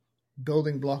fundamental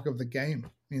building block of the game.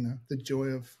 The joy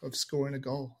of scoring a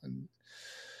goal. And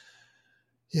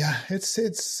yeah,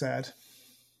 it's sad.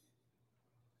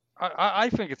 I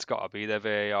think it's got to be there,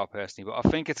 VAR, personally, but I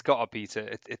think it's got to be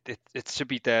it should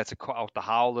be there to cut out the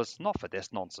howlers, not for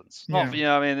this nonsense. Not,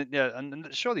 and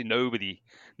surely nobody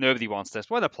wants this.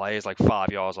 When a player's like 5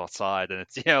 yards outside and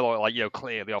it's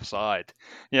clearly offside.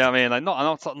 Like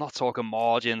not talking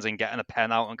margins and getting a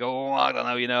pen out and go, I don't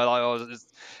know,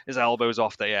 his elbow's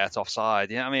off there, yeah, it's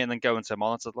offside. And then going to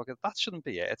monitor, look, that shouldn't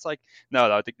be it. It's like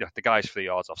no, the guy's 3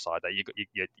 yards offside there. You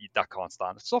that can't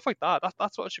stand. Stuff like that.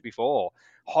 That's what it should be for.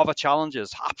 Hover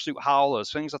challenges, absolute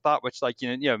howlers, things like that, which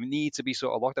need to be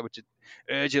sort of looked at, which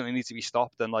urgently need to be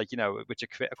stopped, and which are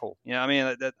critical.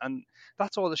 And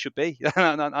that's all it should be,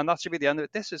 and that should be the end of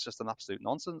it. This is just an absolute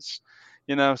nonsense,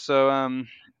 So and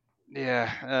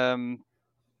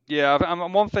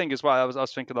one thing as well, I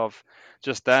was thinking of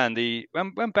just then,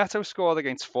 when Beto scored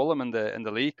against Fulham in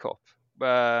the League Cup,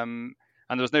 and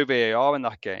there was no VAR in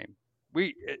that game,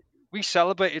 we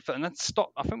celebrated and then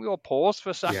stopped. I think we all paused for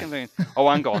a second, thinking, "Oh,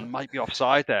 hang on, might be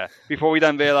offside there." Before we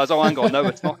then realised, "Oh, hang on, no,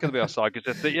 it's not going to be offside."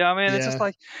 Because it's just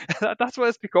like that's what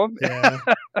it's become. Yeah,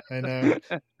 I know.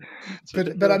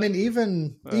 but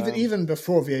even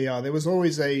before VAR, there was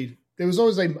always a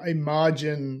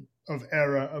margin of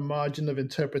error, a margin of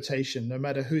interpretation. No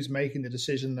matter who's making the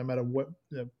decision, no matter what,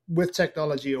 with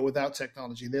technology or without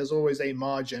technology, there's always a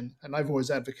margin. And I've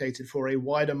always advocated for a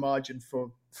wider margin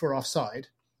for offside.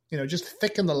 Just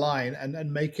thicken the line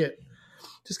and make it,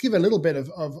 just give a little bit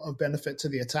of benefit to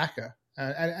the attacker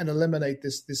and eliminate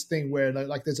this thing where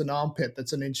like there's an armpit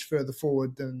that's an inch further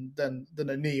forward than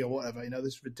a knee or whatever.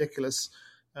 This ridiculous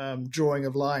drawing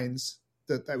of lines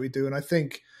that we do. And I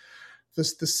think the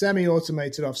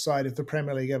semi-automated offside, if the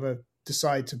Premier League ever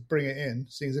decide to bring it in,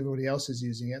 seeing as everybody else is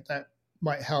using it, that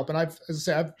might help. And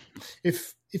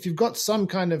if you've got some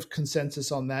kind of consensus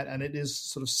on that and it is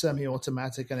sort of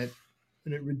semi-automatic and it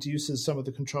reduces some of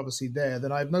the controversy there,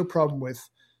 then I have no problem with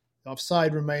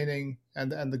offside remaining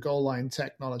and the goal line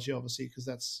technology, obviously, because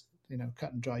that's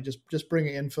cut and dry. Just bring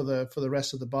it in for the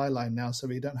rest of the byline now, so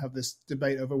we don't have this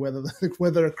debate over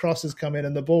whether a cross has come in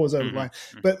and the ball was over the line.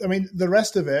 But the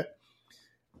rest of it,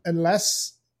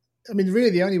 really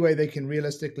the only way they can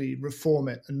realistically reform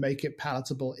it and make it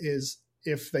palatable is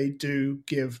if they do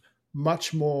give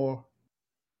much more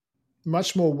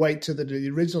weight to the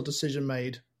original decision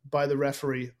made by the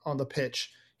referee on the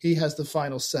pitch. He has the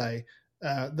final say.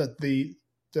 That the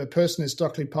person in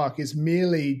Stockley Park is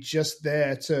merely just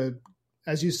there to,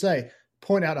 as you say,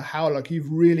 point out a howler. Like,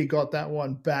 you've really got that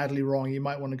one badly wrong. You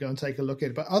might want to go and take a look at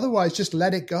it. But otherwise, just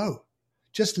let it go.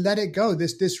 Just let it go.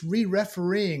 This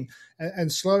re-refereeing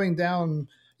and slowing down,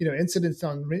 incidents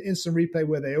on instant replay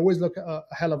where they always look a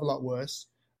hell of a lot worse.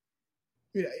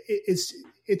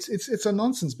 It's a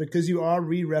nonsense, because you are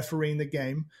re-refereeing the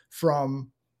game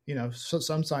from,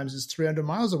 sometimes it's 300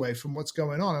 miles away from what's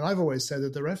going on. And I've always said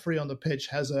that the referee on the pitch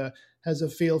has a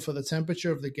feel for the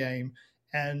temperature of the game,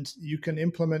 and you can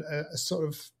implement a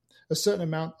certain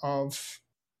amount of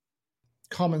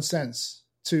common sense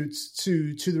to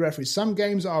the referee. Some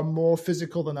games are more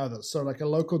physical than others. So like a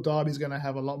local derby is going to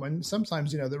have a lot more. And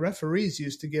sometimes, the referees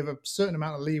used to give a certain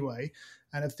amount of leeway,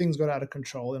 and if things got out of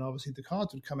control, then obviously the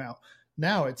cards would come out.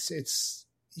 Now it's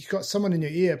you've got someone in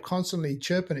your ear constantly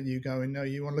chirping at you, going, "No,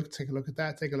 you want to take a look at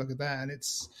that, and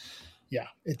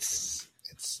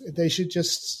they should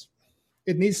just.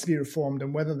 It needs to be reformed,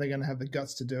 and whether they're going to have the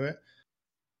guts to do it.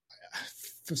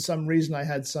 For some reason, I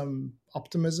had some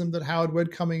optimism that Howard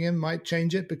Webb coming in might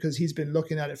change it, because he's been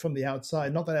looking at it from the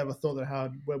outside. Not that I ever thought that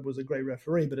Howard Webb was a great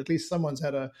referee, but at least someone's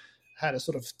had a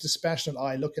sort of dispassionate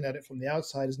eye looking at it from the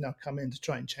outside, has now come in to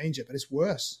try and change it. But it's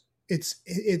worse.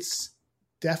 It's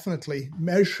definitely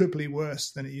measurably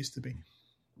worse than it used to be.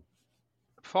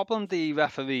 The problem the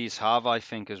referees have, I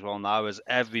think, as well now, is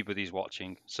everybody's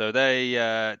watching. So they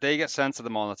get sent to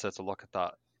the monitor to look at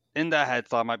that. in their heads,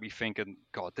 they might be thinking,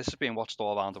 God, this is being watched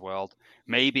all around the world.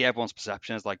 Maybe everyone's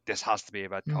perception is like, this has to be a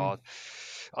red card.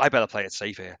 I better play it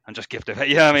safe here and just give it,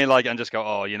 you know what I mean? Like, and just go,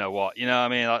 oh, you know what? You know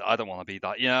what I mean? I don't want to be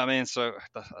that, you know what I mean? So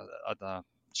I'm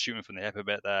shooting from the hip a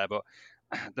bit there, but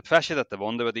the pressure that they're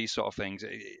under with these sort of things,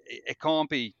 it can't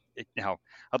be.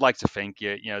 I'd like to think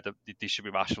they should be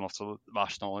rational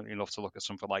enough to look at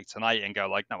something like tonight and go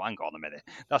like, no, hang on a minute,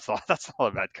 that's not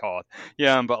a red card.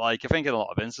 Yeah, but like I think in a lot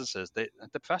of instances,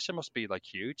 the pressure must be like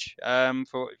huge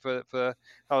for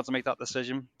how to make that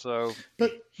decision. So,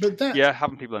 but that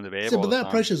having people in the ear. But that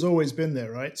pressure's always been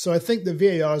there, right? So I think the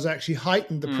VAR has actually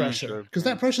heightened the pressure because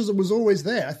that pressure was always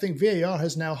there. I think VAR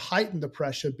has now heightened the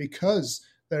pressure because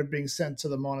they're being sent to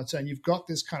the monitor, and you've got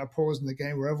this kind of pause in the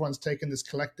game where everyone's taking this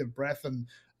collective breath, and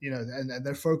and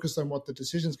they're focused on what the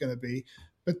decision's going to be.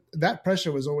 But that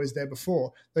pressure was always there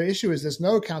before. The issue is there's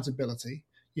no accountability.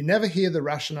 You never hear the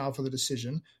rationale for the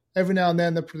decision. Every now and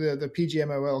then the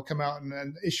PGMOL will come out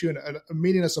and issue a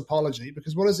meaningless apology,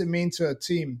 because what does it mean to a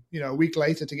team, a week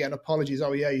later to get an apology?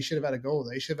 Oh yeah, you should have had a goal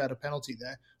there. You should have had a penalty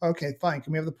there. Okay, fine.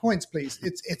 Can we have the points, please?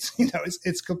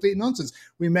 It's complete nonsense.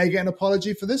 We may get an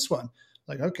apology for this one.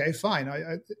 Like, okay, fine.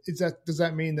 Does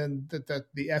that mean then that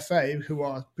the FA, who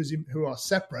are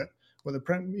separate,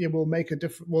 will make a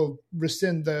different, will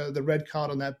rescind the red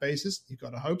card on that basis? You've got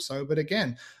to hope so. But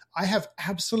again, I have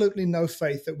absolutely no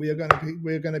faith that we're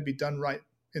going to be done right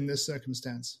in this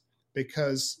circumstance,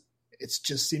 because it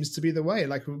just seems to be the way.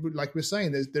 Like we're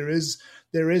saying, there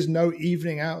is no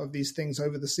evening out of these things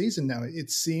over the season now. It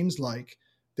seems like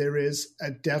there is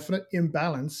a definite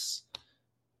imbalance.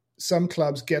 Some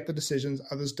clubs get the decisions,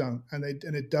 others don't, and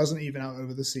it doesn't even out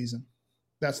over the season.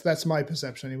 That's my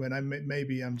perception anyway. And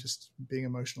maybe I'm just being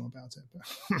emotional about it.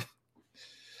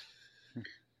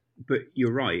 But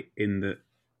you're right in that,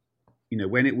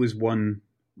 when it was one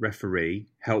referee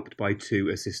helped by two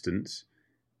assistants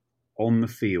on the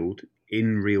field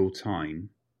in real time,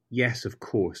 yes, of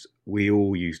course, we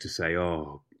all used to say,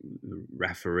 oh,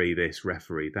 referee this,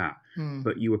 referee that.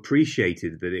 But you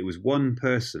appreciated that it was one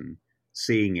person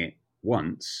seeing it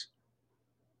once,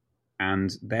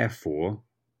 and therefore,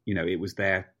 it was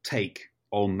their take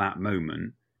on that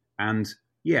moment. And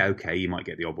yeah, okay, you might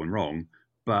get the odd one wrong,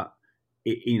 but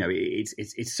it's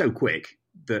so quick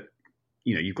that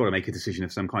you've got to make a decision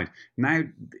of some kind. Now,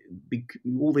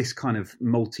 all this kind of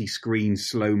multi-screen,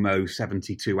 slow-mo,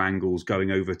 72 angles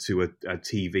going over to a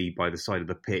TV by the side of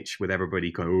the pitch with everybody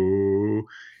going, oh,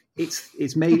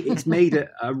 it's made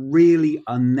a really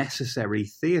unnecessary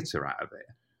theatre out of it.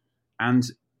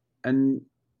 And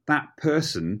that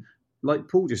person, like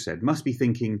Paul just said, must be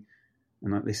thinking,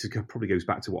 and this probably goes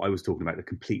back to what I was talking about, the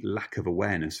complete lack of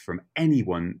awareness from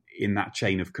anyone in that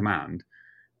chain of command,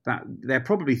 that they're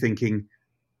probably thinking,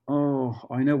 oh,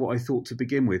 I know what I thought to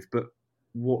begin with, but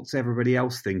what's everybody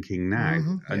else thinking now?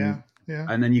 Mm-hmm.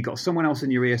 And then you've got someone else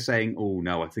in your ear saying, oh,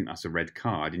 no, I think that's a red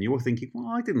card. And you're thinking, well,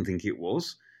 I didn't think it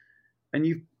was. And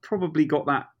you've probably got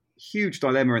that huge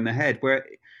dilemma in the head where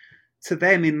to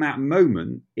them in that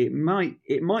moment, it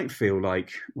might feel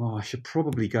like, well, I should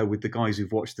probably go with the guys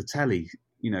who've watched the telly,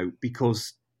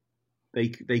 because they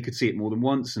could see it more than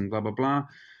once and blah, blah, blah.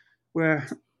 Where,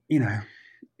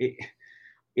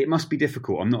 it must be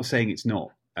difficult. I'm not saying it's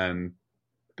not,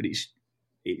 but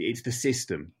it's the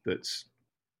system that's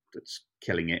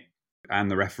killing it,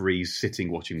 and the referees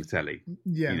sitting watching the telly.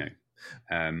 Yeah.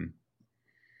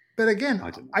 But again,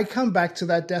 I come back to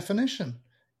that definition.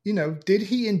 Did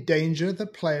he endanger the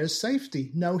player's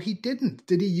safety? No, he didn't.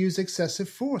 Did he use excessive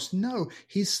force? No,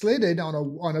 he slid in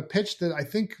on a pitch that I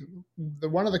think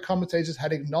one of the commentators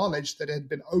had acknowledged that it had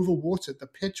been overwatered. The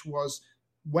pitch was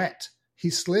wet. He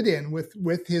slid in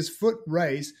with his foot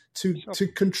raised to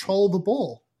control the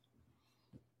ball.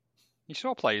 You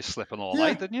saw players slipping all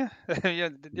night, didn't you?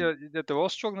 They were all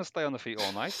struggling to stay on the feet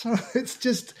all night. So it's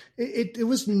just it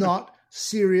was not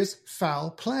serious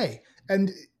foul play,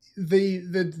 and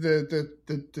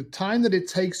the time that it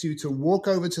takes you to walk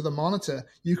over to the monitor,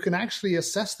 you can actually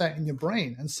assess that in your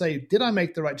brain and say, did I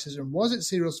make the right decision? Was it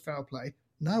serious foul play?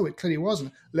 No, it clearly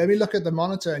wasn't. Let me look at the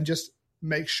monitor and just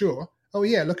make sure. Oh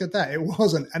yeah, look at that. It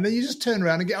wasn't. And then you just turn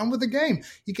around and get on with the game.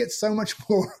 You get so much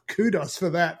more kudos for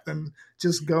that than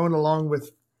just going along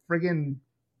with friggin'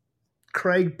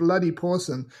 Craig Bloody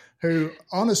Pawson, who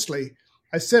honestly,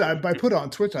 I put it on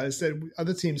Twitter, I said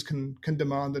other teams can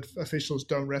demand that officials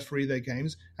don't referee their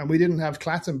games, and we didn't have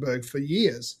Clattenburg for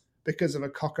years because of a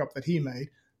cock-up that he made.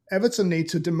 Everton need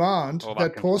to demand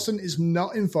that Pawson is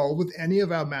not involved with any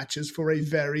of our matches for a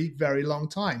very, very long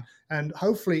time. And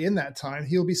hopefully in that time,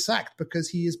 he'll be sacked because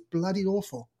he is bloody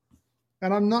awful.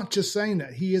 And I'm not just saying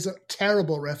that. He is a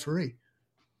terrible referee.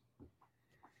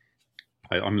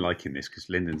 I'm liking this because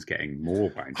Lyndon's getting more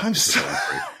wound up. I'm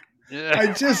sorry.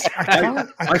 Yeah.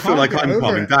 I feel like I'm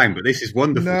calming down, but this is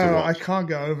wonderful to No, watch. I can't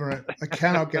get over it. I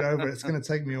cannot get over it. It's going to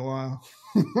take me a while.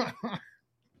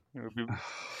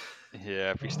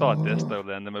 Yeah, if we start this though,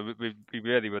 then we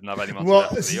really wouldn't have anyone.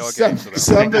 Well,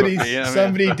 somebody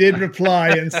did reply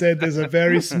and said there's a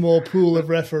very small pool of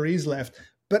referees left.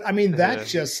 But I mean,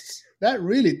 that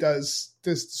really does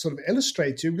sort of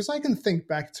illustrate to you, because I can think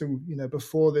back to,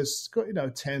 before this,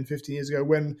 10, 15 years ago,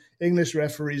 when English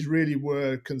referees really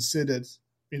were considered,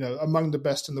 among the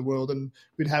best in the world, and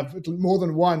we'd have more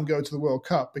than one go to the World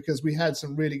Cup because we had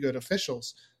some really good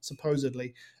officials,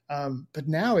 supposedly. But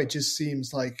now it just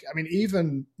seems like, I mean,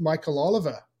 even Michael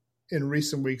Oliver in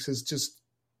recent weeks he's just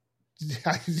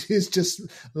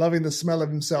loving the smell of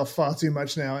himself far too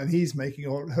much now, and he's making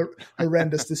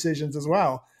horrendous decisions as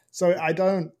well. So I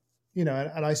don't, and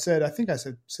I think I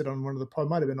said on one of the pod,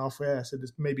 might have been off air, I said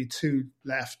there's maybe two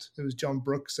left. There was John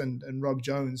Brooks and Rob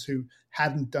Jones, who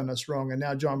hadn't done us wrong, and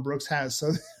now John Brooks has.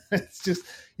 So it's just,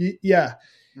 yeah.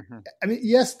 Mm-hmm. I mean,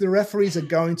 yes, the referees are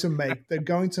going to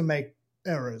make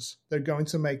errors. They're going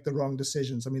to make the wrong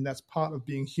decisions. I mean, that's part of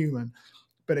being human.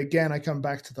 But again, I come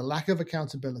back to the lack of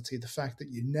accountability, the fact that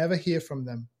you never hear from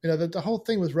them. The whole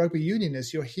thing with rugby union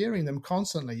is you're hearing them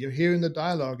constantly. You're hearing the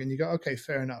dialogue and you go, okay,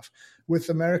 fair enough. With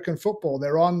American football,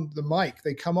 they're on the mic.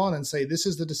 They come on and say, this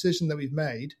is the decision that we've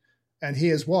made and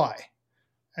here's why.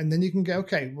 And then you can go,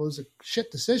 okay, well, it's a shit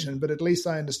decision, but at least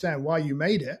I understand why you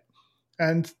made it.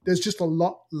 And there's just a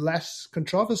lot less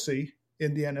controversy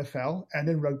in the NFL and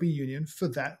in rugby union for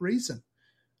that reason.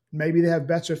 Maybe they have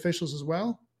better officials as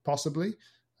well, possibly.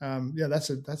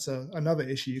 That's another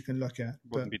issue you can look at.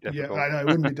 Wouldn't be difficult. Yeah, I know it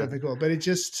wouldn't be difficult, but it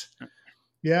just,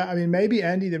 I mean, maybe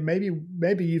Andy, that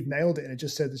maybe you've nailed it, and it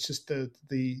just said it's just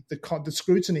the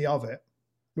scrutiny of it,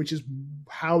 which is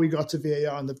how we got to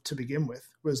VAR to begin with,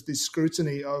 was the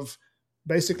scrutiny of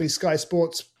basically Sky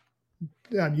Sports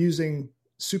using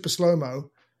super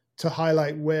slow-mo to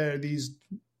highlight where these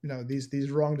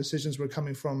wrong decisions were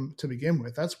coming from to begin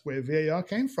with. That's where VAR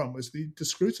came from, was the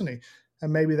scrutiny.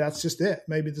 And maybe that's just it.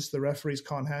 Maybe just the referees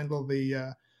can't handle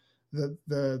the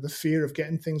fear of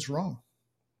getting things wrong.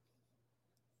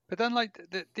 But then, like,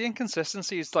 the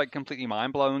inconsistency is like completely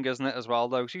mind blowing, isn't it? As well,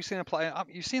 though, because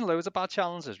you've seen loads of bad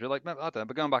challenges. We're like, I don't know,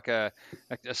 but going back a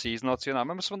season or two now, I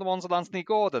remember some of the ones with Anthony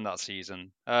Gordon that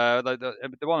season. Like the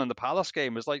one in the Palace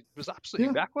game was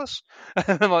absolutely reckless.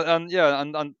 and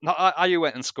Ayew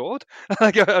went and scored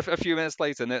like a few minutes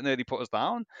later, and it nearly put us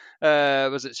down.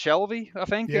 Was it Shelby? I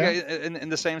think in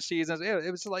the same season.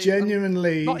 It was like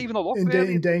genuinely not even a look,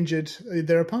 endangered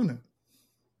their opponent.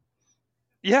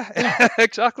 Yeah,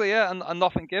 exactly. Yeah, and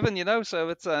nothing given, So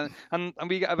it's and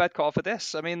we get a red card for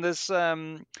this. I mean, there's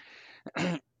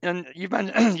and you've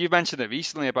mentioned it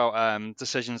recently about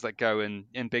decisions that go in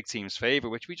big teams' favour,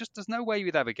 which there's no way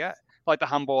we'd ever get. Like the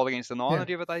handball against the Nana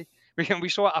the other day. We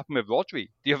saw it happen with Rodri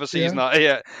the other season. At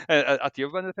the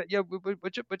other end of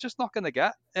it. We're just not going to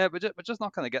get. We're just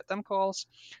not going to get them calls.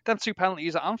 Them two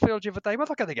penalties at Anfield the other day. We're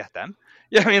not going to get them.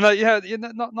 Yeah, I mean,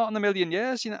 not in a million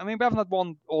years. I mean, we haven't had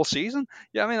one all season.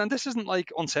 Yeah, I mean, and this isn't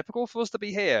like untypical for us to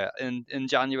be here in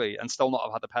January and still not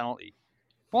have had a penalty.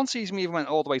 One season we even went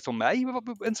all the way till May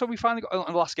until we finally got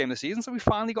in the last game of the season. So we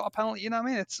finally got a penalty. What I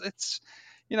mean? It's.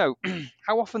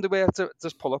 How often do we have to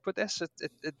just pull up with this?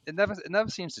 It never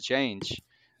seems to change.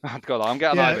 Oh God, I'm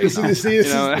getting out of it. This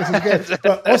is good.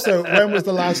 But also, when was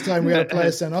the last time we had a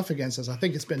player sent off against us? I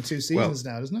think it's been 2 seasons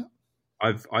now, isn't it?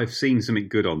 I've seen something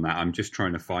good on that. I'm just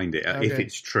trying to find it if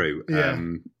it's true.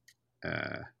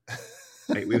 Yeah.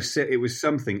 It was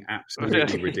something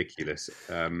absolutely ridiculous.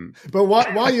 But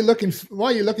while you're looking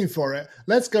for it,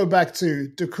 let's go back to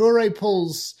Doucouré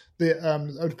pulls the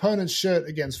opponent's shirt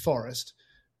against Forest.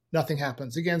 Nothing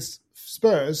happens. Against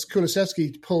Spurs,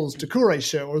 Kulusevski pulls Doucouré's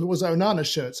shirt, or it was Onana's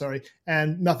shirt, sorry,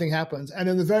 and nothing happens. And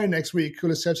then the very next week,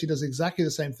 Kulusevski does exactly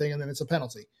the same thing, and then it's a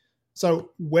penalty.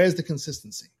 So where's the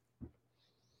consistency?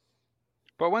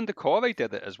 But when Doucouré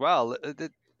did it as well,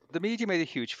 the media made a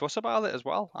huge fuss about it as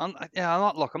well. And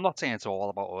I'm not saying it's all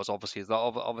about us. Obviously, it's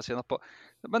not. Obviously not. But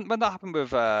when that happened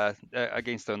with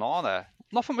against Onana,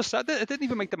 nothing was said. It didn't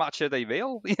even make the match of the day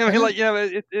real.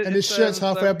 And his shirt's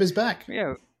halfway up his back.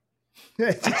 Yeah. Yeah,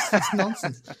 it's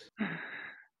nonsense.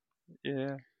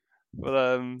 Yeah,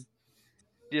 but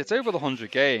it's over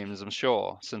 100 games, I'm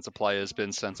sure, since a player's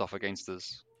been sent off against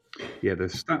us. Yeah, the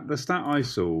stat I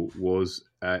saw was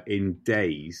in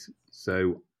days.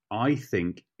 So I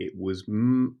think it was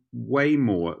way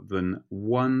more than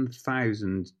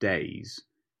 1,000 days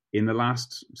in the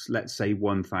last, let's say,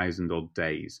 1,000 odd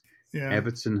days.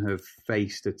 Everton have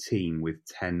faced a team with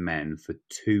 10 men for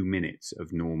 2 minutes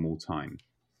of normal time.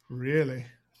 Really?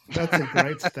 That's a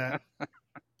great stat.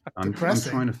 I'm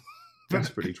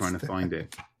desperately trying to find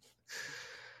it.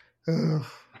 Oh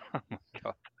my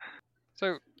God.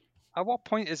 So, at what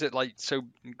point is it like so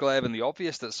glaringly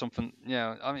obvious that something,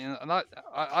 I mean, and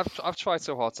I've tried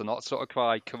so hard to not sort of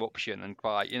cry corruption and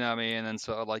cry, you know what I mean, and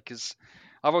sort of like, because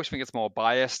I've always think it's more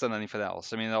biased than anything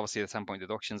else. I mean, obviously the 10-point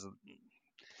deductions,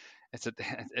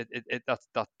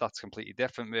 that's completely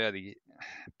different, really.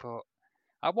 But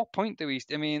at what point do we?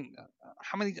 I mean,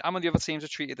 how many other teams are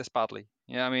treated this badly?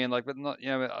 I mean, like, but not.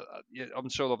 I'm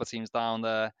sure other teams down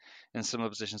there in similar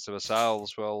positions to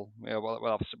ourselves will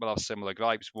have similar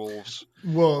gripes. Wolves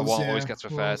always gets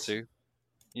referred to.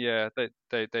 Yeah, they've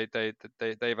had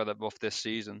it rough this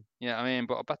season. I mean,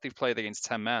 but I bet they've played against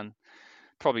 10 men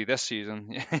probably this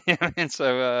season. And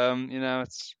so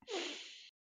it's.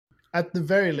 At the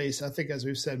very least, I think, as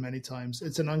we've said many times,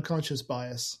 it's an unconscious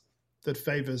bias that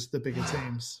favors the bigger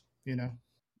teams,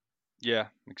 Yeah,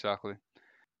 exactly.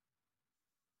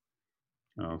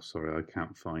 Oh, sorry, I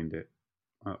can't find it.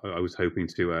 I was hoping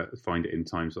to find it in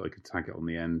time so I could tag it on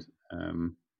the end.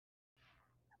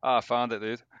 I found it,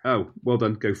 dude. Oh, well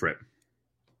done. Go for it.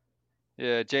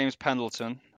 Yeah, James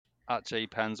Pendleton, at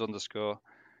 @jpens_.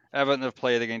 Everton have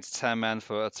played against 10 men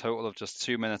for a total of just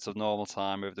 2 minutes of normal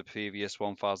time over the previous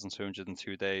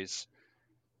 1,202 days.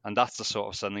 And that's the sort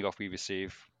of sending off we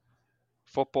receive.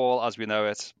 Football, as we know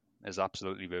it, is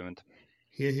absolutely ruined.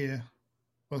 Hear, hear.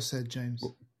 Well said, James.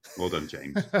 Well done,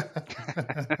 James.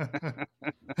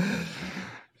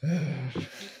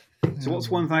 So what's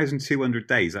 1,200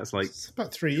 days? That's like... It's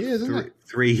about 3 years, isn't it?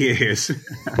 3 years.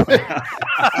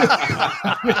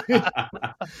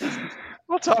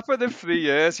 What's happened in 3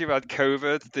 years? You've had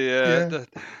COVID, the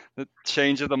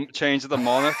change of the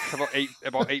monarch,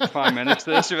 about eight prime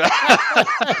ministers,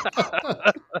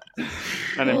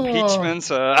 and impeachment.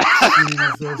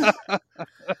 Jesus.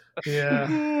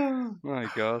 Yeah. My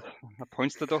God, a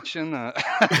points deduction.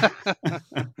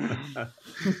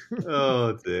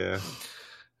 Oh dear.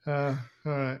 All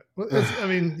right. Well, I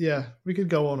mean, we could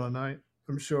go on all night,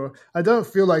 I'm sure. I don't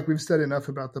feel like we've said enough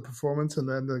about the performance and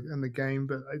the game,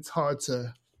 but it's hard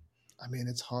to. I mean,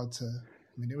 it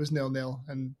was 0-0,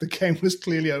 and the game was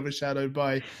clearly overshadowed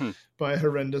by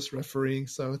horrendous refereeing.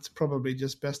 So it's probably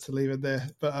just best to leave it there.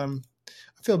 But I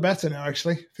feel better now.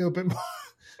 Actually, I feel a bit more.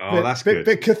 Oh, that's good.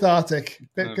 Bit cathartic.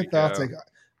 Cathartic.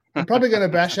 I'm probably going to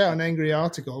bash out an angry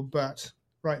article, but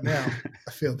right now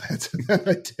I feel better than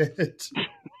I did.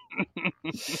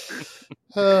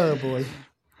 Oh boy!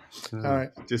 All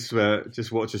right, just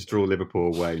watch us draw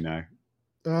Liverpool away now.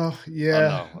 Oh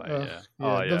yeah, yeah.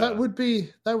 But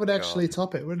that would actually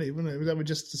top it, wouldn't it? That would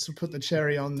just put the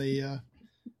cherry on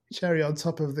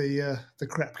top of the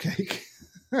crap cake.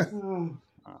 I'm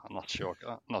not sure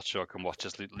I can watch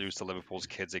us lose to Liverpool's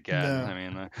kids again. No.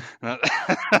 I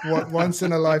mean, once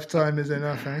in a lifetime is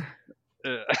enough, eh?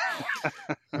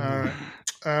 All right.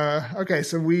 Okay,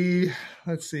 so we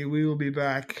will be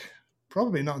back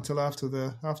probably not until after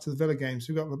the Villa games.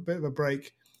 We've got a bit of a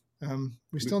break.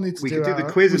 We still need to do the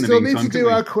quiz. We still need to do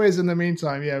our quiz in the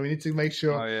meantime. Yeah, we need to make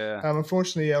sure. Oh yeah.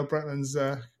 Unfortunately, El Bretland's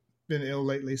been ill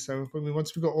lately, so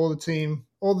once we've got all the team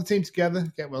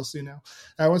together, get well soon now.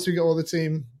 Once we get all the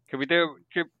team, can we do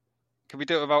it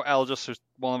without El? Just so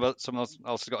someone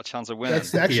else has got a chance of winning.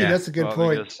 That's a good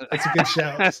point. That's a good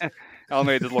shout. Al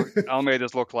made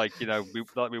us look like we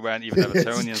weren't even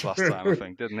Evertonians last time, I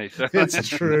think, didn't he? So. It's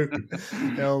true.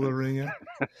 El the ringer.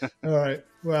 All right.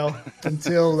 Well,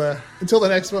 until the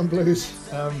next one, Blues.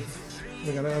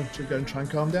 We're going to try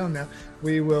and calm down now.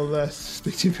 We will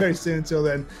speak to you very soon. Until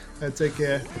then, take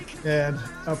care. And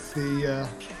up the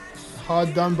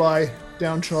hard done by,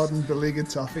 downtrodden, beleaguered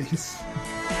Toffees.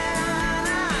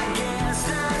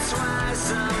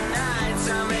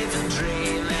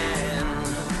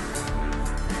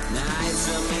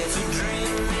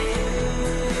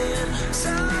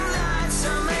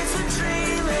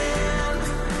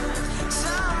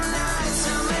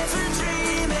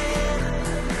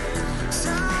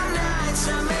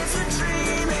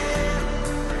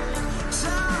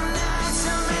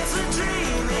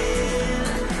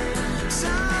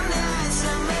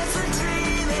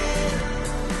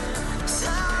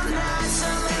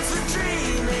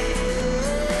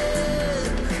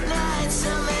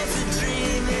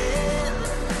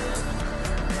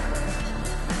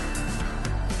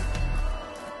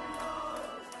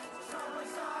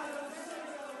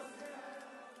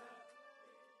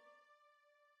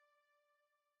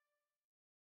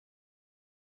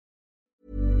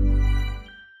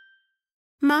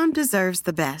 mom deserves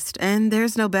the best, and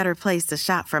there's no better place to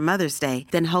shop for Mother's Day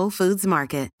than Whole Foods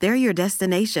Market. They're your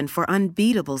destination for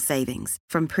unbeatable savings,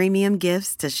 from premium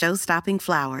gifts to show-stopping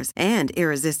flowers and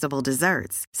irresistible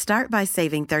desserts. Start by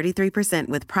saving 33%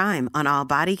 with Prime on all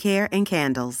body care and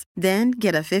candles. Then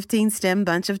get a 15-stem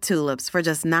bunch of tulips for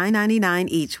just $9.99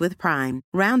 each with Prime.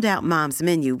 Round out Mom's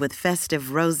menu with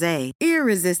festive rosé,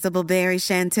 irresistible berry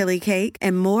chantilly cake,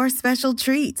 and more special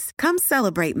treats. Come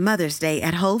celebrate Mother's Day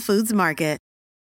at Whole Foods Market.